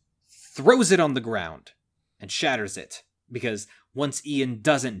just throws it on the ground and shatters it. Because once Ian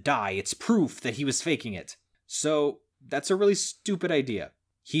doesn't die, it's proof that he was faking it. So that's a really stupid idea.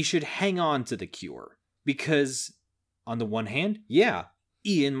 He should hang on to the cure. Because, on the one hand, yeah,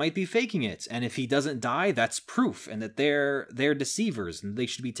 Ian might be faking it. And if he doesn't die, that's proof. And that they're deceivers and they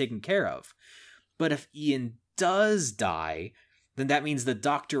should be taken care of. But if Ian does die, then that means the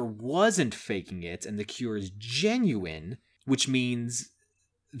Doctor wasn't faking it and the cure is genuine, which means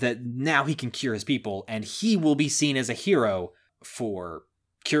that now he can cure his people and he will be seen as a hero for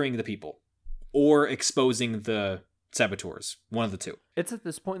curing the people or exposing the saboteurs. One of the two. It's at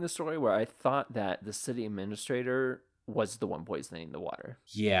this point in the story where I thought that the city administrator was the one poisoning the water.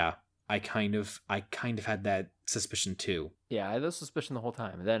 Yeah, I kind of had that suspicion too. Yeah, I had this suspicion the whole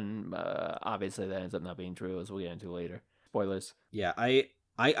time. And then, obviously, that ends up not being true, as we'll get into later. Spoilers. Yeah,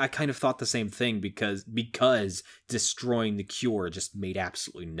 I kind of thought the same thing because destroying the cure just made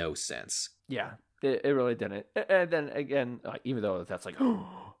absolutely no sense. Yeah, it really didn't. And then again, even though that's like,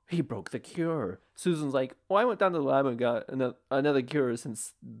 oh, he broke the cure. Susan's like, well, I went down to the lab and got another cure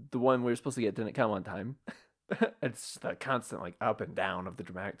since the one we were supposed to get didn't come on time. It's the constant like up and down of the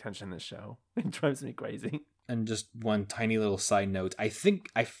dramatic tension in this show. It drives me crazy. And just one tiny little side note, I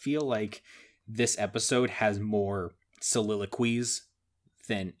feel like this episode has more soliloquies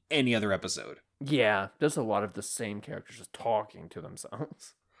than any other episode. Yeah, there's a lot of the same characters just talking to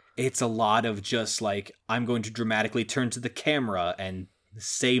themselves. It's a lot of just like, I'm going to dramatically turn to the camera and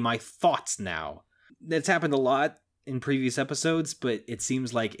say my thoughts now. That's happened a lot in previous episodes, but it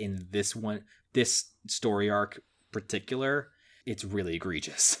seems like in this story arc particular, it's really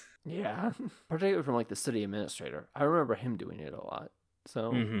egregious. Yeah, particularly from like the city administrator. I remember him doing it a lot.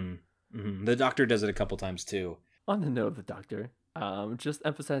 So The Doctor does it a couple times too. On the note of the Doctor, just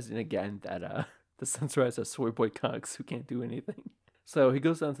emphasizing again that the Sensorites are soy boy cocks who can't do anything. So he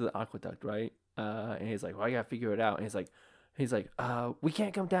goes down to the aqueduct, right? And he's like, "Well, I gotta figure it out." And he's like, "We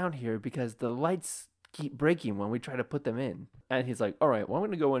can't come down here because the lights keep breaking when we try to put them in." And he's like, "All right, well, I'm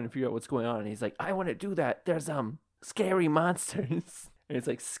gonna go in and figure out what's going on." And he's like, "I want to do that. There's scary monsters." And it's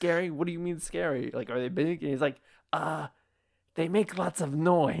like, "Scary? What do you mean scary? Like, are they big?" And he's like, they make lots of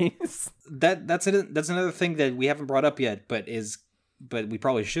noise." That's another thing that we haven't brought up yet, but we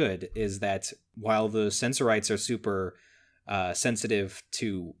probably should, is that while the Sensorites are super sensitive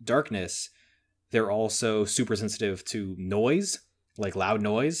to darkness, they're also super sensitive to noise, like loud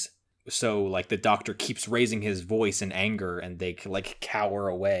noise. So like the Doctor keeps raising his voice in anger and they like cower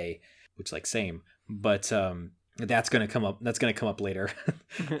away, which like same. But that's gonna come up later.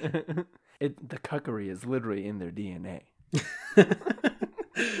 The cuckery is literally in their DNA.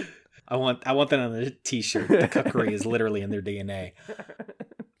 I want that on a t-shirt. The cuckery is literally in their DNA.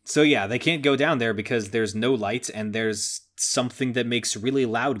 So yeah, they can't go down there because there's no lights and there's something that makes really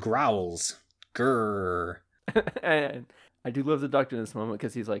loud growls. Grrr. And I do love the Doctor in this moment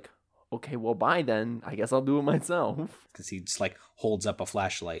because he's like, "Okay, well, bye then. I guess I'll do it myself." Because he just like holds up a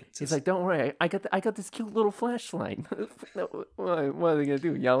flashlight. He's like, "Don't worry, I got this cute little flashlight." What are they gonna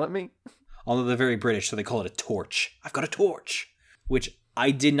do? Yell at me? Although they're very British, so they call it a torch. I've got a torch. Which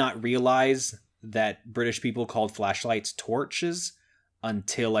I did not realize that British people called flashlights torches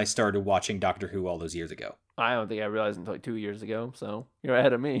until I started watching Doctor Who all those years ago. I don't think I realized until like 2 years ago, so you're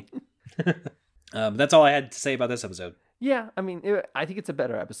ahead of me. That's all I had to say about this episode. Yeah, I mean, I think it's a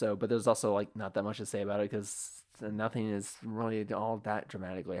better episode, but there's also like not that much to say about it because nothing is really all that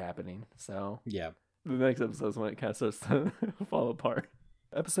dramatically happening. So yeah, the next episode is when it kind of starts to fall apart.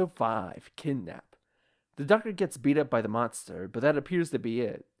 Episode 5, Kidnap. The Doctor gets beat up by the monster, but that appears to be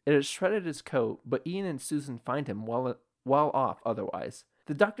it. It has shredded his coat, but Ian and Susan find him well off otherwise.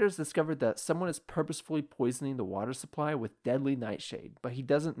 The Doctor has discovered that someone is purposefully poisoning the water supply with deadly nightshade, but he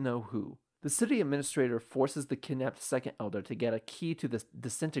doesn't know who. The city administrator forces the kidnapped second elder to get a key to the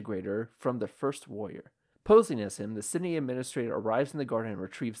disintegrator from the first warrior. Posing as him, the city administrator arrives in the garden and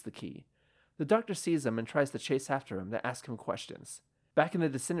retrieves the key. The Doctor sees him and tries to chase after him to ask him questions. Back in the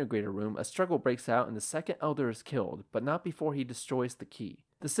disintegrator room, a struggle breaks out and the second elder is killed, but not before he destroys the key.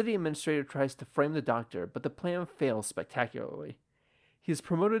 The city administrator tries to frame the Doctor, but the plan fails spectacularly. He is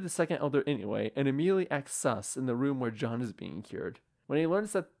promoted to second elder anyway, and immediately acts sus in the room where John is being cured. When he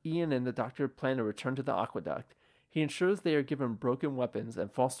learns that Ian and the Doctor plan to return to the aqueduct, he ensures they are given broken weapons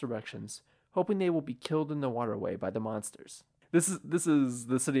and false directions, hoping they will be killed in the waterway by the monsters. This is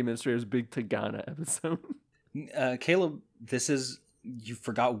the city administrator's big Tagana episode. Caleb, you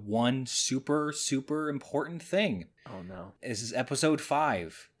forgot one super, super important thing. Oh no. This is episode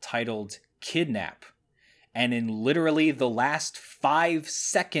 5, titled Kidnap. And in literally the last 5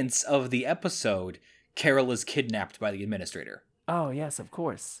 seconds of the episode, Carol is kidnapped by the administrator. Oh, yes, of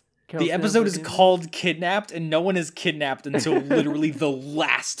course. The episode is called Kidnapped, and no one is kidnapped until literally the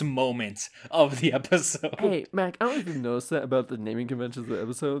last moment of the episode. Hey, Mac, I don't even notice that about the naming conventions of the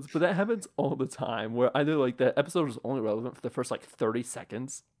episodes, but that happens all the time, where either like the episode is only relevant for the first like 30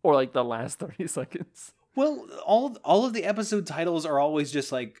 seconds, or like the last 30 seconds. Well, all of the episode titles are always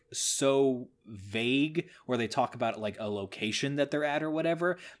just like so vague, where they talk about like a location that they're at or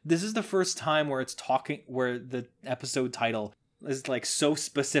whatever. This is the first time where where the episode title is like so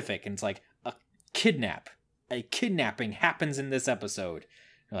specific, and it's like a kidnapping happens in this episode.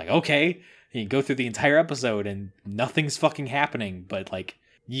 You're like, okay, and you go through the entire episode and nothing's fucking happening, but like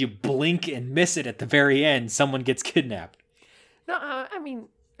you blink and miss it at the very end, someone gets kidnapped. No, I mean,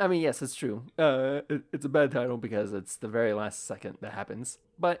 yes, it's true. It's a bad title because it's the very last second that happens,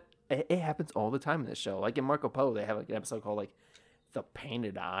 but it happens all the time in this show. Like in Marco Polo, they have like an episode called like The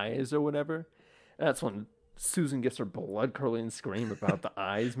Painted Eyes or whatever. And that's when Susan gets her blood-curdling scream about the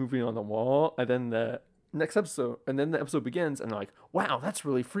eyes moving on the wall, and then the episode begins, and they're like, wow, that's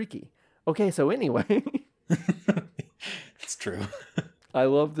really freaky. Okay, so anyway. It's true. I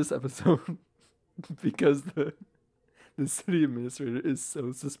love this episode because the city administrator is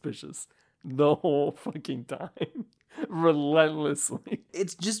so suspicious. the whole fucking time. Relentlessly.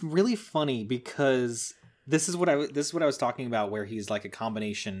 It's just really funny because this is what I was talking about, where he's like a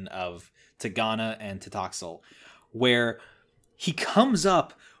combination of Tagana and Tataxel, where he comes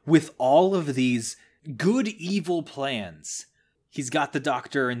up with all of these good evil plans. He's got the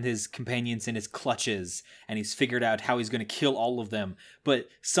Doctor and his companions in his clutches, and he's figured out how he's going to kill all of them, but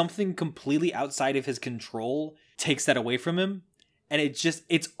something completely outside of his control takes that away from him, and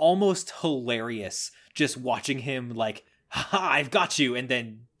it's almost hilarious just watching him like, ha, I've got you, and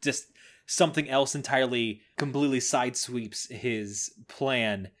then just something else entirely completely sidesweeps his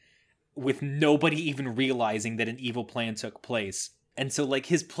plan with nobody even realizing that an evil plan took place. And so, like,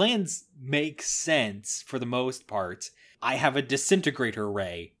 his plans make sense for the most part. I have a disintegrator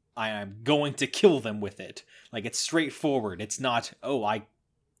ray. I am going to kill them with it. Like, it's straightforward. It's not, oh, I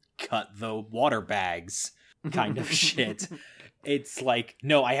cut the water bags kind of shit. It's like,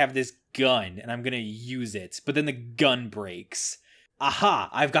 no, I have this gun and I'm going to use it. But then the gun breaks. Aha,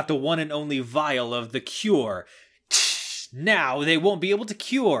 I've got the one and only vial of the cure. Now they won't be able to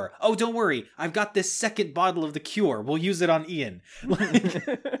cure. Oh, don't worry. I've got this second bottle of the cure. We'll use it on Ian.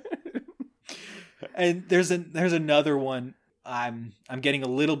 And there's another one. I'm getting a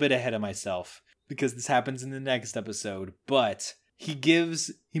little bit ahead of myself because this happens in the next episode. But he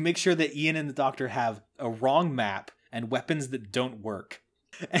makes sure that Ian and the Doctor have a wrong map and weapons that don't work.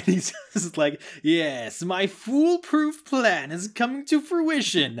 And he's just like, yes, my foolproof plan is coming to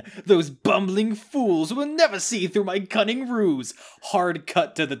fruition. Those bumbling fools will never see through my cunning ruse. Hard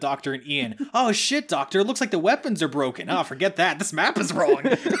cut to the Doctor and Ian. Oh shit, Doctor, looks like the weapons are broken. Oh, forget that. This map is wrong.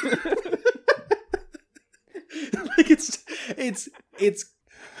 Like it's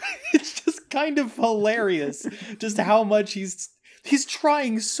just kind of hilarious just how much he's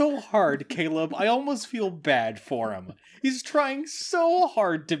trying so hard, Caleb. I almost feel bad for him. He's trying so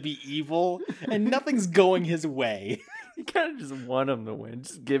hard to be evil, and nothing's going his way. You kind of just want him to win.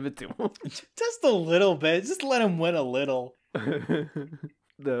 Just give it to him. Just a little bit. Just let him win a little.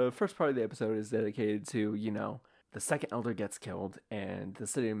 The first part of the episode is dedicated to, the second elder gets killed, and the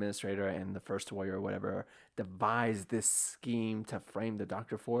city administrator and the first warrior or whatever devise this scheme to frame the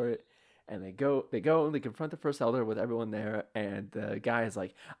Doctor for it. And they confront the first elder with everyone there, and the guy is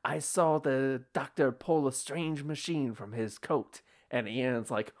like, I saw the Doctor pull a strange machine from his coat. And Ian's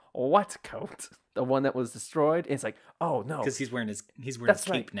like, what coat? The one that was destroyed? And it's like, oh no. Because he's wearing his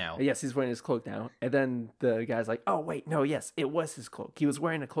cape now. Yes, he's wearing his cloak now. And then the guy's like, oh wait, no, yes, it was his cloak. He was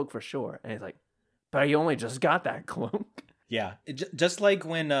wearing a cloak for sure. And he's like, but I only just got that cloak. Yeah, just like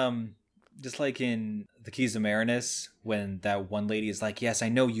when just like in the Keys of Marinus, when that one lady is like, yes, I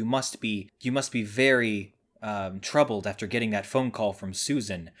know you must be very troubled after getting that phone call from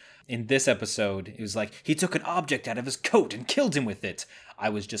Susan. In this episode, it was like, he took an object out of his coat and killed him with it. I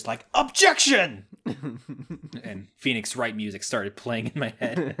was just like, objection! And Phoenix Wright music started playing in my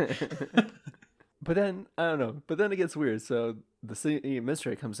head. But then, I don't know, but then it gets weird. So the city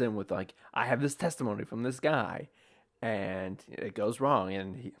administrator comes in with like, I have this testimony from this guy, and it goes wrong,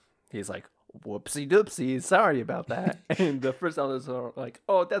 and he's like, whoopsie doopsie, sorry about that. And the first elders are like,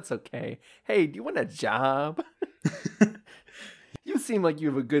 oh, that's okay. Hey, do you want a job? You seem like you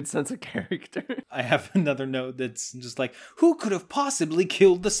have a good sense of character. I have another note that's just like, who could have possibly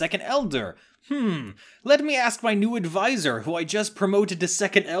killed the second elder? Let me ask my new advisor, who I just promoted to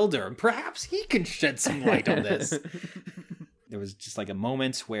second elder. Perhaps he can shed some light on this. There was just like a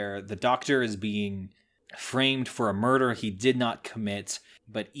moment where the Doctor is being framed for a murder he did not commit,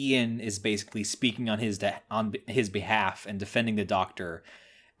 but Ian is basically speaking on his behalf and defending the Doctor.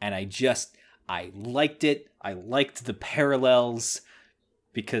 And I liked it. I liked the parallels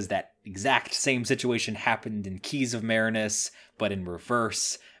because that exact same situation happened in Keys of Marinus, but in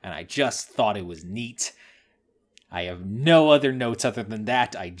reverse. And I just thought it was neat. I have no other notes other than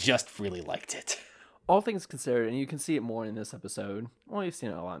that. I just really liked it. All things considered, and you can see it more in this episode. Well, you've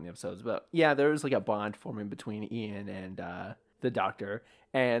seen it a lot in the episodes, but yeah, there's like a bond forming between Ian and the Doctor,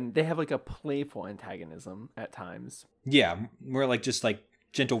 and they have like a playful antagonism at times. Yeah, more like just like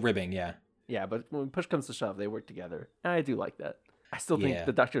gentle ribbing, yeah. Yeah, but when push comes to shove, they work together, and I do like that. I still think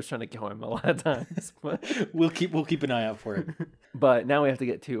the Doctor's trying to kill him a lot of times, but we'll keep an eye out for it. But now we have to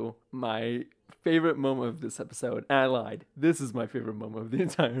get to my favorite moment of this episode. And I lied. This is my favorite moment of the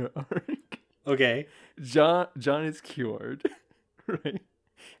entire arc. Okay. John is cured, right?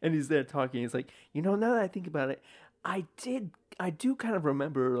 And he's there talking. He's like, now that I think about it, I do kind of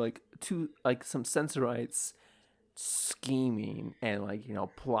remember some Sensorites scheming and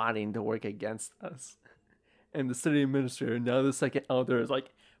plotting to work against us. And the city administrator, now the second elder, is like,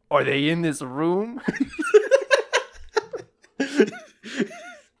 are they in this room?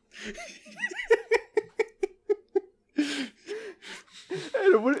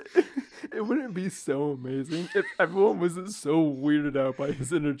 It wouldn't be so amazing if everyone wasn't so weirded out by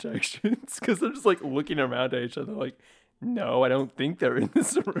his interjections, because they're just like looking around at each other like, no, I don't think they're in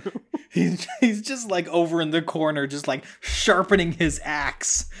this room. He's just like over in the corner, just like sharpening his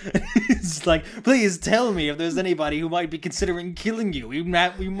axe. He's like, please tell me if there's anybody who might be considering killing you. We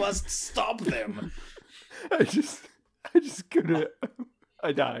must stop them. I just couldn't.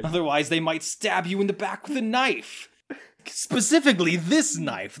 I died. Otherwise, they might stab you in the back with a knife. Specifically, this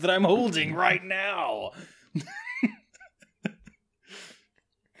knife that I'm holding right now.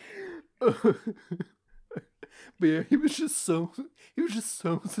 But yeah, he was just so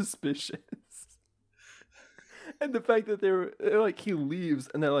suspicious. And the fact that they're like, he leaves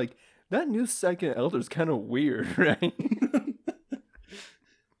and they're like, that new second elder's kind of weird, right?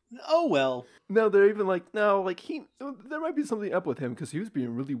 Oh well. No, they're even like, no, like there might be something up with him because he was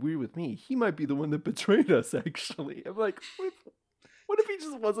being really weird with me. He might be the one that betrayed us, actually. I'm like, what if he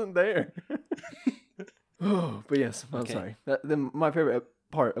just wasn't there? Oh, but yes, I'm sorry. My favorite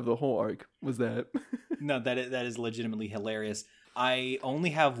part of the whole arc was that. No, that is legitimately hilarious. I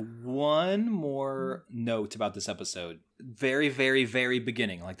only have one more note about this episode. Very, very, very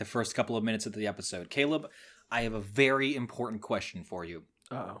beginning, like the first couple of minutes of the episode. Caleb, I have a very important question for you.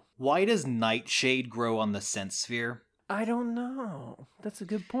 Uh-oh. Why does Nightshade grow on the sense sphere? I don't know. That's a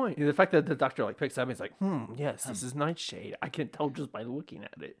good point. The fact that the doctor like picks up and he's like, yes, this is Nightshade. I can tell just by looking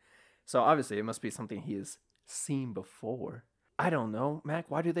at it. So obviously it must be something he has seen before. I don't know. Mac,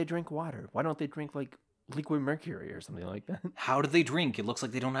 why do they drink water? Why don't they drink like liquid mercury or something like that? How do they drink? It looks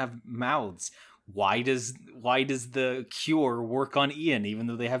like they don't have mouths. Why does the cure work on Ian even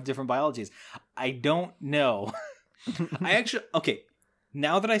though they have different biologies? I don't know. Okay.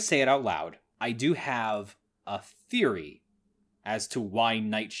 Now that I say it out loud, I do have a theory as to why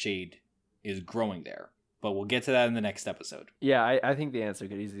Nightshade is growing there. But we'll get to that in the next episode. Yeah, I think the answer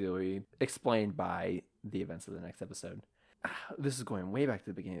could easily be explained by the events of the next episode. This is going way back to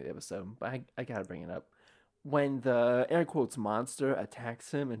the beginning of the episode, but I gotta bring it up. When the air quotes monster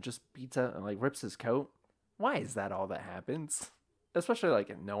attacks him and just beats out and like rips his coat, why is that all that happens? Especially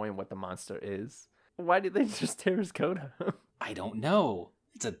like knowing what the monster is. Why did they just tear his coat off? I don't know.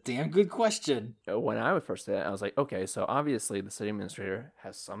 It's a damn good question. When I would first say it, I was like, okay, so obviously the city administrator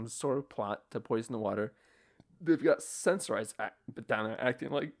has some sort of plot to poison the water. They've got Sensorites down there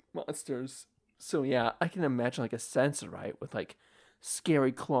acting like monsters. So yeah, I can imagine like a Sensorite with like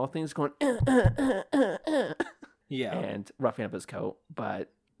scary claw things going, yeah, and roughing up his coat.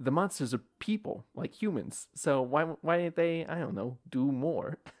 But the monsters are people, like humans. So why didn't they, I don't know, do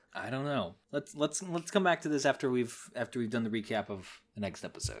more? I don't know. Let's come back to this after we've done the recap of the next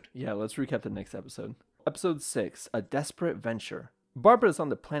episode. Yeah, let's recap the next episode. Episode 6, A Desperate Venture. Barbara is on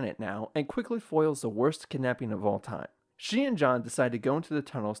the planet now and quickly foils the worst kidnapping of all time. She and John decide to go into the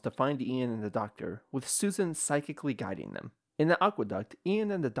tunnels to find Ian and the doctor, with Susan psychically guiding them. In the aqueduct,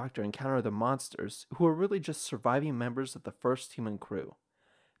 Ian and the doctor encounter the monsters, who are really just surviving members of the first human crew.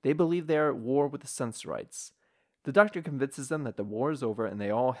 They believe they are at war with the Sensorites. The doctor convinces them that the war is over and they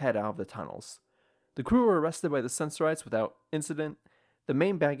all head out of the tunnels. The crew are arrested by the Sensorites without incident. The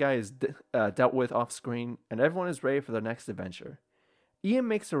main bad guy is dealt with off screen, and everyone is ready for their next adventure. Ian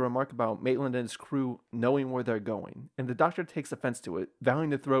makes a remark about Maitland and his crew knowing where they're going, and the doctor takes offense to it, vowing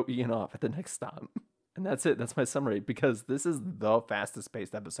to throw Ian off at the next stop. And that's it. That's my summary, because this is the fastest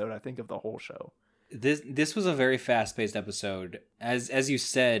paced episode, I think, of the whole show. This was a very fast paced episode. As you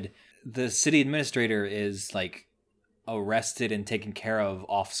said, the city administrator is like arrested and taken care of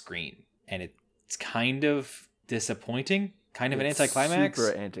off screen, and it's kind of disappointing, kind of an anticlimax.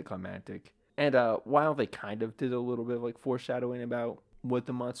 Super anticlimactic. And while they kind of did a little bit of like foreshadowing about what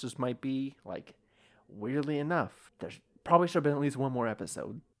the monsters might be, like weirdly enough, there probably should have been at least one more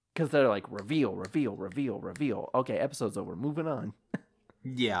episode, because they're like reveal. Okay, episode's over, moving on.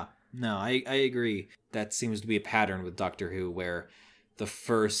 Yeah, no, I agree. That seems to be a pattern with Doctor Who, where the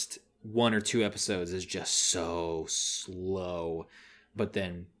first 1 or 2 episodes is just so slow, but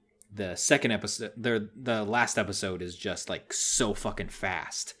then the second episode, the last episode is just like so fucking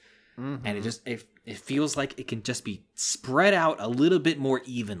fast. Mm-hmm. And it feels like it can just be spread out a little bit more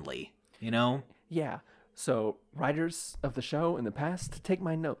evenly, you know? Yeah. So writers of the show in the past, take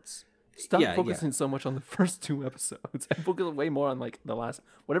my notes. Stop focusing so much on the first 2 episodes and focus way more on like the last.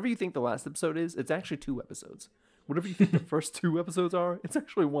 Whatever you think the last episode is, it's actually 2 episodes. Whatever you think the first 2 episodes are, it's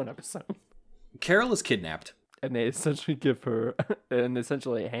actually 1 episode. Carol is kidnapped. And they essentially give her, and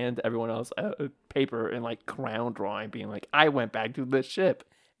essentially hand everyone else a paper and like crown drawing, being like, I went back to the ship.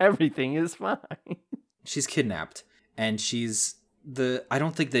 Everything is fine. She's kidnapped, and she's I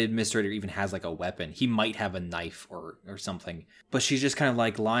don't think the administrator even has like a weapon. He might have a knife or something. But she's just kind of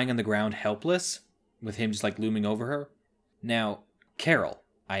like lying on the ground helpless with him just like looming over her. Now, Carol,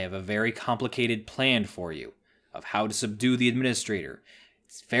 I have a very complicated plan for you of how to subdue the administrator.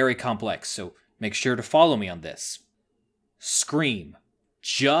 It's very complex, so make sure to follow me on this. Scream.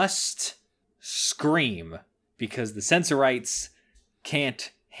 Just scream. Because the Sensorites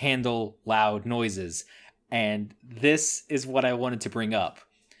can't handle loud noises. And this is what I wanted to bring up.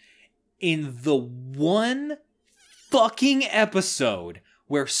 In the one fucking episode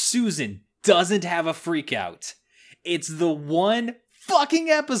where Susan doesn't have a freak out, it's the one fucking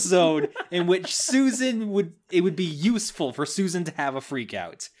episode in which it would be useful for Susan to have a freak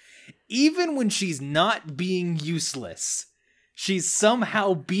out. Even when she's not being useless, she's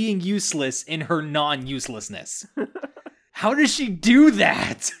somehow being useless in her non-uselessness. How does she do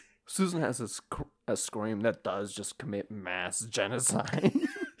that? Susan has a scream that does just commit mass genocide.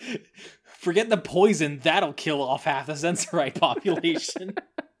 Forget the poison, that'll kill off half the Sensorite population.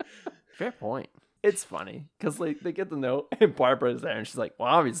 Fair point. It's funny, because like, they get the note, and Barbara's there, and she's like, well,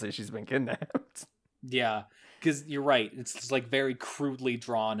 obviously she's been kidnapped. Yeah, because you're right. It's just, like, very crudely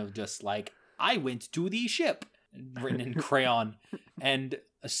drawn of just, like, I went to the ship, written in crayon. And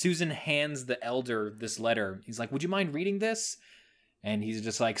Susan hands the elder this letter. He's like, would you mind reading this? And he's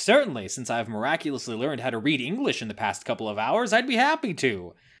just like, certainly, since I've miraculously learned how to read English in the past couple of hours, I'd be happy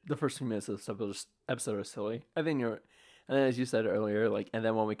to. The first few minutes of this episode are silly. I think and then as you said earlier, like, and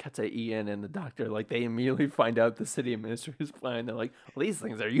then when we cut to Ian and the doctor, like, they immediately find out the city administrator's plan. They're like, well, these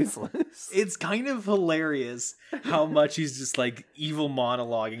things are useless. It's kind of hilarious how much he's just, like, evil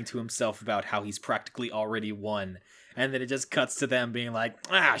monologuing to himself about how he's practically already won. And then it just cuts to them being like,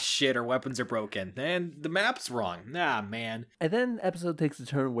 shit, our weapons are broken. And the map's wrong. Man. And then the episode takes a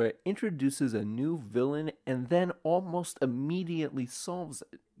turn where it introduces a new villain and then almost immediately solves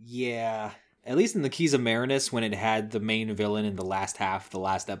it. Yeah. At least in the Keys of Marinus, when it had the main villain in the last half of the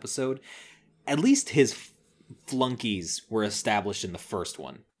last episode, at least his flunkies were established in the first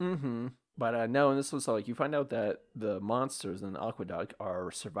one. Mm-hmm. But no, and this was like, you find out that the monsters in the aqueduct are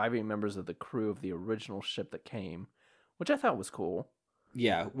surviving members of the crew of the original ship that came, which I thought was cool.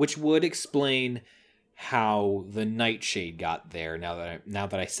 Yeah, which would explain how the Nightshade got there, now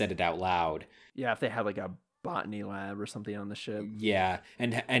that I said it out loud. Yeah, if they had like a botany lab or something on the ship. Yeah,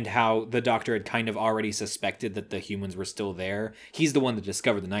 and how the doctor had kind of already suspected that the humans were still there. He's the one that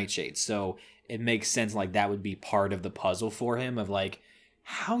discovered the Nightshade, so it makes sense like that would be part of the puzzle for him of like,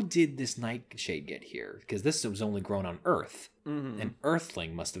 how did this Nightshade get here? Because this was only grown on Earth. Mm-hmm. An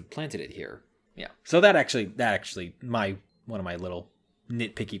Earthling must have planted it here. Yeah. So that actually one of my little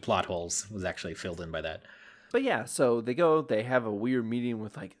nitpicky plot holes was actually filled in by that. But yeah, so they have a weird meeting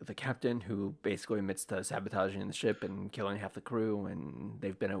with like the captain, who basically admits to sabotaging the ship and killing half the crew, and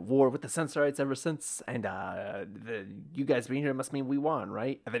they've been at war with the Sensorites ever since, and you guys being here must mean we won,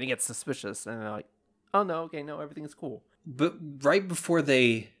 right? And then he gets suspicious, and they're like, oh no, okay, no, everything's cool. But right before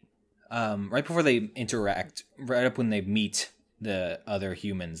they interact, right up when they meet the other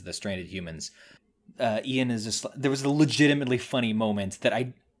humans, the stranded humans, Ian is just, there was a legitimately funny moment that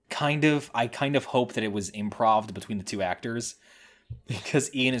I kind of hope that it was improv between the two actors,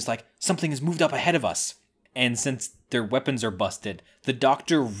 because Ian is like, something has moved up ahead of us, and since their weapons are busted, the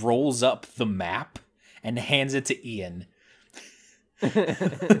doctor rolls up the map and hands it to Ian.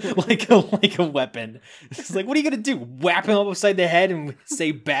 like a weapon. It's like, what are you gonna do? Whap him up upside the head and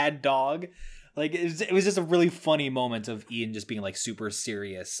say bad dog? Like, it was just a really funny moment of Ian just being like super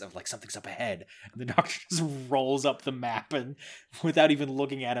serious of like, something's up ahead, and the doctor just rolls up the map and without even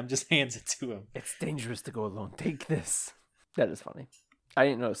looking at him just hands it to him. It's dangerous to go alone, take this. That is funny. I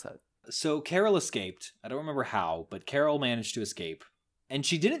didn't notice that. So Carol escaped. I don't remember how, but Carol managed to escape, and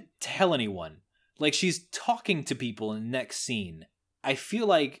she didn't tell anyone. Like, she's talking to people in the next scene. I feel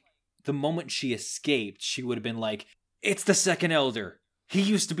like the moment she escaped, she would have been like, it's the second elder. He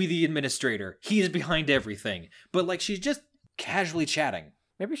used to be the administrator. He is behind everything. But, like, she's just casually chatting.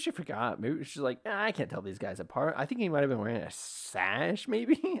 Maybe she forgot. Maybe she's like, I can't tell these guys apart. I think he might have been wearing a sash,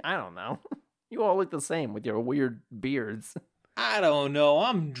 maybe? I don't know. You all look the same with your weird beards. I don't know.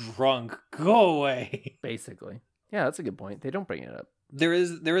 I'm drunk. Go away. Basically. Yeah, that's a good point. They don't bring it up. There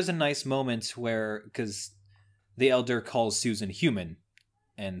is a nice moment where, because the elder calls Susan human,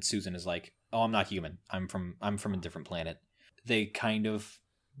 and Susan is like, oh, I'm not human. I'm from a different planet. They kind of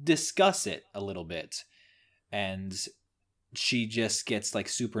discuss it a little bit, and she just gets like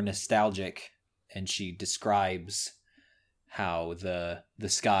super nostalgic, and she describes how the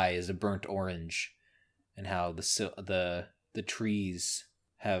sky is a burnt orange, and how the trees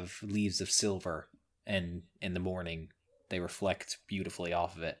have leaves of silver, and in the morning They reflect beautifully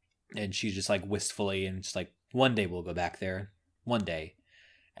off of it. And she's just like wistfully and just like, one day we'll go back there. One day.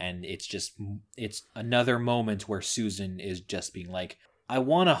 And it's another moment where Susan is just being like, I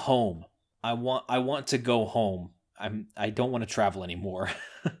want a home. I want to go home. I don't want to travel anymore.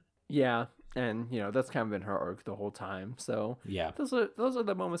 Yeah, and that's kind of been her arc the whole time. So Yeah. those are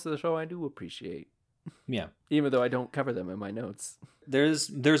the moments of the show I do appreciate. Yeah. Even though I don't cover them in my notes.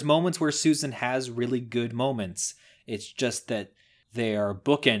 There's moments where Susan has really good moments. It's just that they are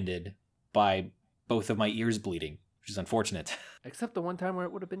bookended by both of my ears bleeding, which is unfortunate. Except the one time where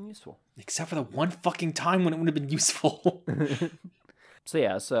it would have been useful. Except for the one fucking time when it would have been useful.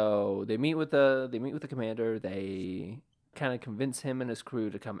 So they meet with the commander. They kind of convince him and his crew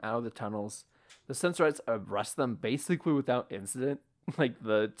to come out of the tunnels. The Sensorites arrest them basically without incident. Like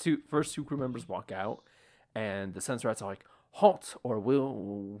the first two crew members walk out, and the Sensorites are like, "Halt, or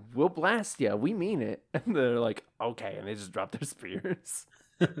we'll blast you. We mean it." And they're like, "Okay," and they just drop their spears.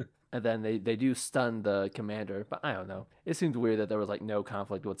 And then they do stun the commander, but I don't know. It seemed weird that there was like no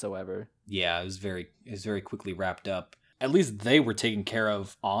conflict whatsoever. Yeah, it was very quickly wrapped up. At least they were taken care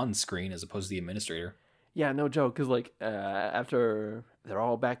of on screen as opposed to the administrator. Yeah, no joke. Because like after they're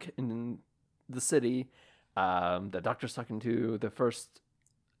all back in the city, the doctor's talking to the first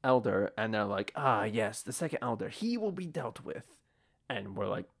elder, and they're like, yes, the second elder, he will be dealt with. And we're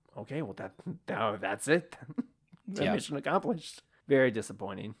like, okay, well that's it. Mission accomplished. Very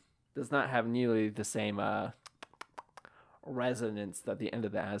disappointing. Does not have nearly the same resonance that the end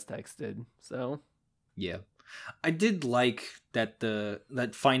of the Aztecs did. So yeah, I did like that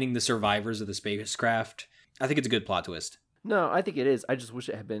that finding the survivors of the spacecraft. I think it's a good plot twist. No, I think it is. I just wish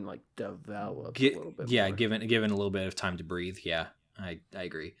it had been like developed a little bit more. given a little bit of time to breathe. Yeah, I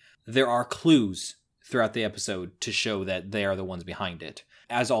agree. There are clues throughout the episode to show that they are the ones behind it.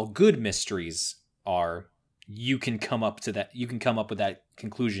 As all good mysteries are, you can come up with that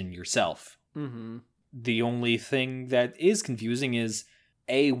conclusion yourself. Mm-hmm. The only thing that is confusing is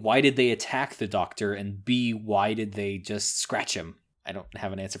A, why did they attack the doctor, and B, why did they just scratch him? I don't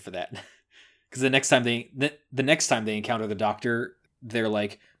have an answer for that. Because the next time they encounter the doctor, they're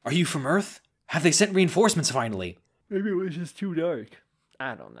like, "Are you from Earth? Have they sent reinforcements finally?" Maybe it was just too dark.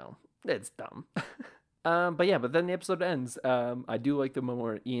 I don't know. It's dumb. But then the episode ends. I do like the moment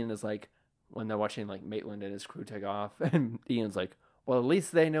where Ian is like, when they're watching like Maitland and his crew take off, and Ian's like, "Well, at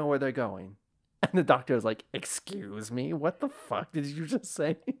least they know where they're going." And the doctor is like, "Excuse me, what the fuck did you just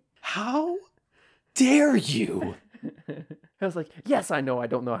say?" How dare you? I was like, "Yes, I know I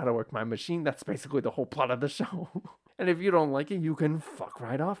don't know how to work my machine. That's basically the whole plot of the show. And if you don't like it, you can fuck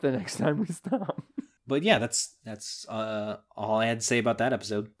right off the next time we stop." But yeah, that's all I had to say about that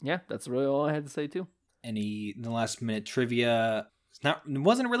episode. Yeah, that's really all I had to say too. The last minute trivia? It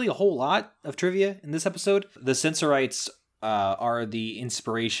wasn't really a whole lot of trivia in this episode. The Sensorites are the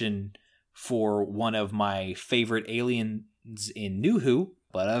inspiration for one of my favorite aliens in New Who,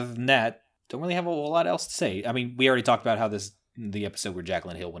 but other than that, don't really have a whole lot else to say. I mean, we already talked about how the episode where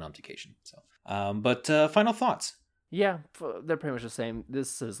Jacqueline Hill went on vacation. So, but final thoughts. Yeah, they're pretty much the same.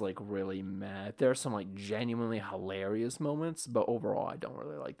 This is like really mad. There are some like genuinely hilarious moments, but overall, I don't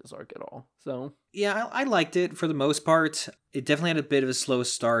really like this arc at all. So yeah, I liked it for the most part. It definitely had a bit of a slow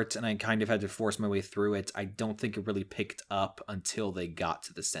start, and I kind of had to force my way through it. I don't think it really picked up until they got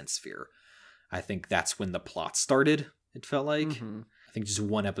to the Sense Sphere. I think that's when the plot started. It felt like. Mm-hmm. I think just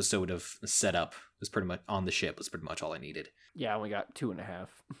one episode of setup was pretty much on the ship was pretty much all I needed. Yeah, we got 2.5.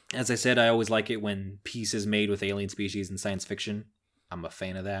 As I said, I always like it when peace is made with alien species in science fiction. I'm a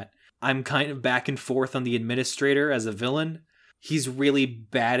fan of that. I'm kind of back and forth on the administrator as a villain. He's really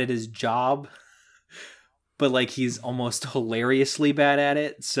bad at his job, but like he's almost hilariously bad at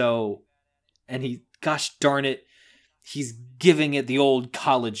it. So, and gosh darn it, he's giving it the old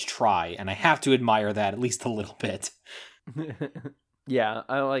college try, and I have to admire that at least a little bit. Yeah,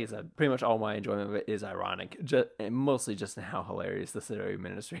 like I said, pretty much all my enjoyment of it is ironic, mostly just in how hilarious the city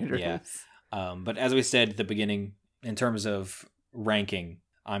administrator is. But as we said at the beginning, in terms of ranking,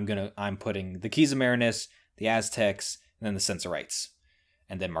 I'm putting the Keys of Marinus, the Aztecs, and then the Sensorites,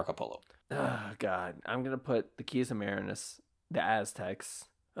 and then Marco Polo. Oh God, I'm gonna put the Keys of Marinus, the Aztecs,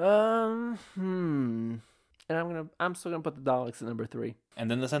 and I'm still gonna put the Daleks at number 3, and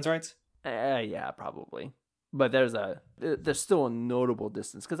then the Sensorites. Yeah, probably. But there's still a notable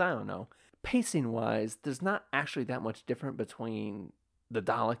distance, because I don't know, pacing wise, there's not actually that much different between the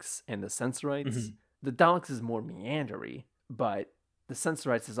Daleks and the Sensorites. Mm-hmm. The Daleks is more meandery, but the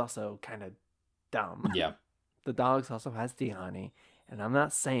Sensorites is also kind of dumb. Yeah. The Daleks also has Diani, and I'm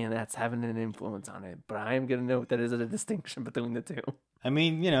not saying that's having an influence on it, but I am going to note that is a distinction between the two. I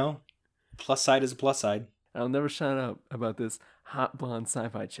mean, plus side is a plus side. I'll never shut up about this hot blonde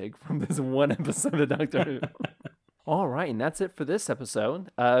sci-fi chick from this one episode of Doctor Who. All right, and that's it for this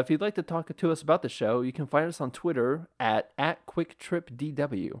episode. If you'd like to talk to us about the show, you can find us on Twitter at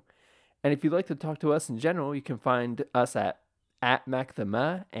QuickTripDW. And if you'd like to talk to us in general, you can find us at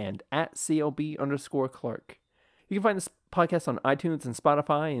MacTheMeh and at CLB_Clark. You can find this podcast on iTunes and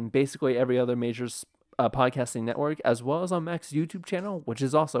Spotify and basically every other major podcasting network, as well as on Mac's YouTube channel, which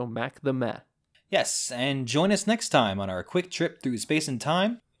is also MacTheMeh. Yes, and join us next time on our quick trip through space and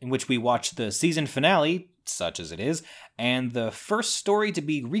time, in which we watch the season finale, such as it is, and the first story to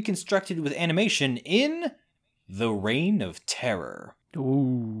be reconstructed with animation in The Reign of Terror.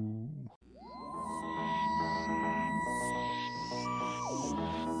 Ooh.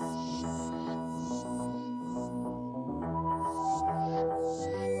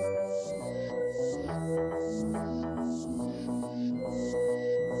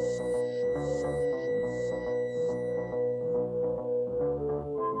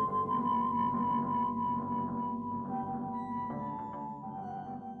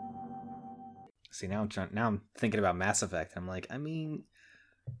 See, now I'm thinking about Mass Effect. I'm like,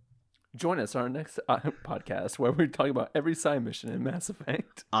 Join us on our next podcast where we talk about every side mission in Mass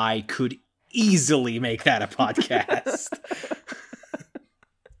Effect. I could easily make that a podcast.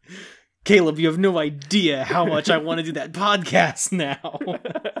 Caleb, you have no idea how much I want to do that podcast now.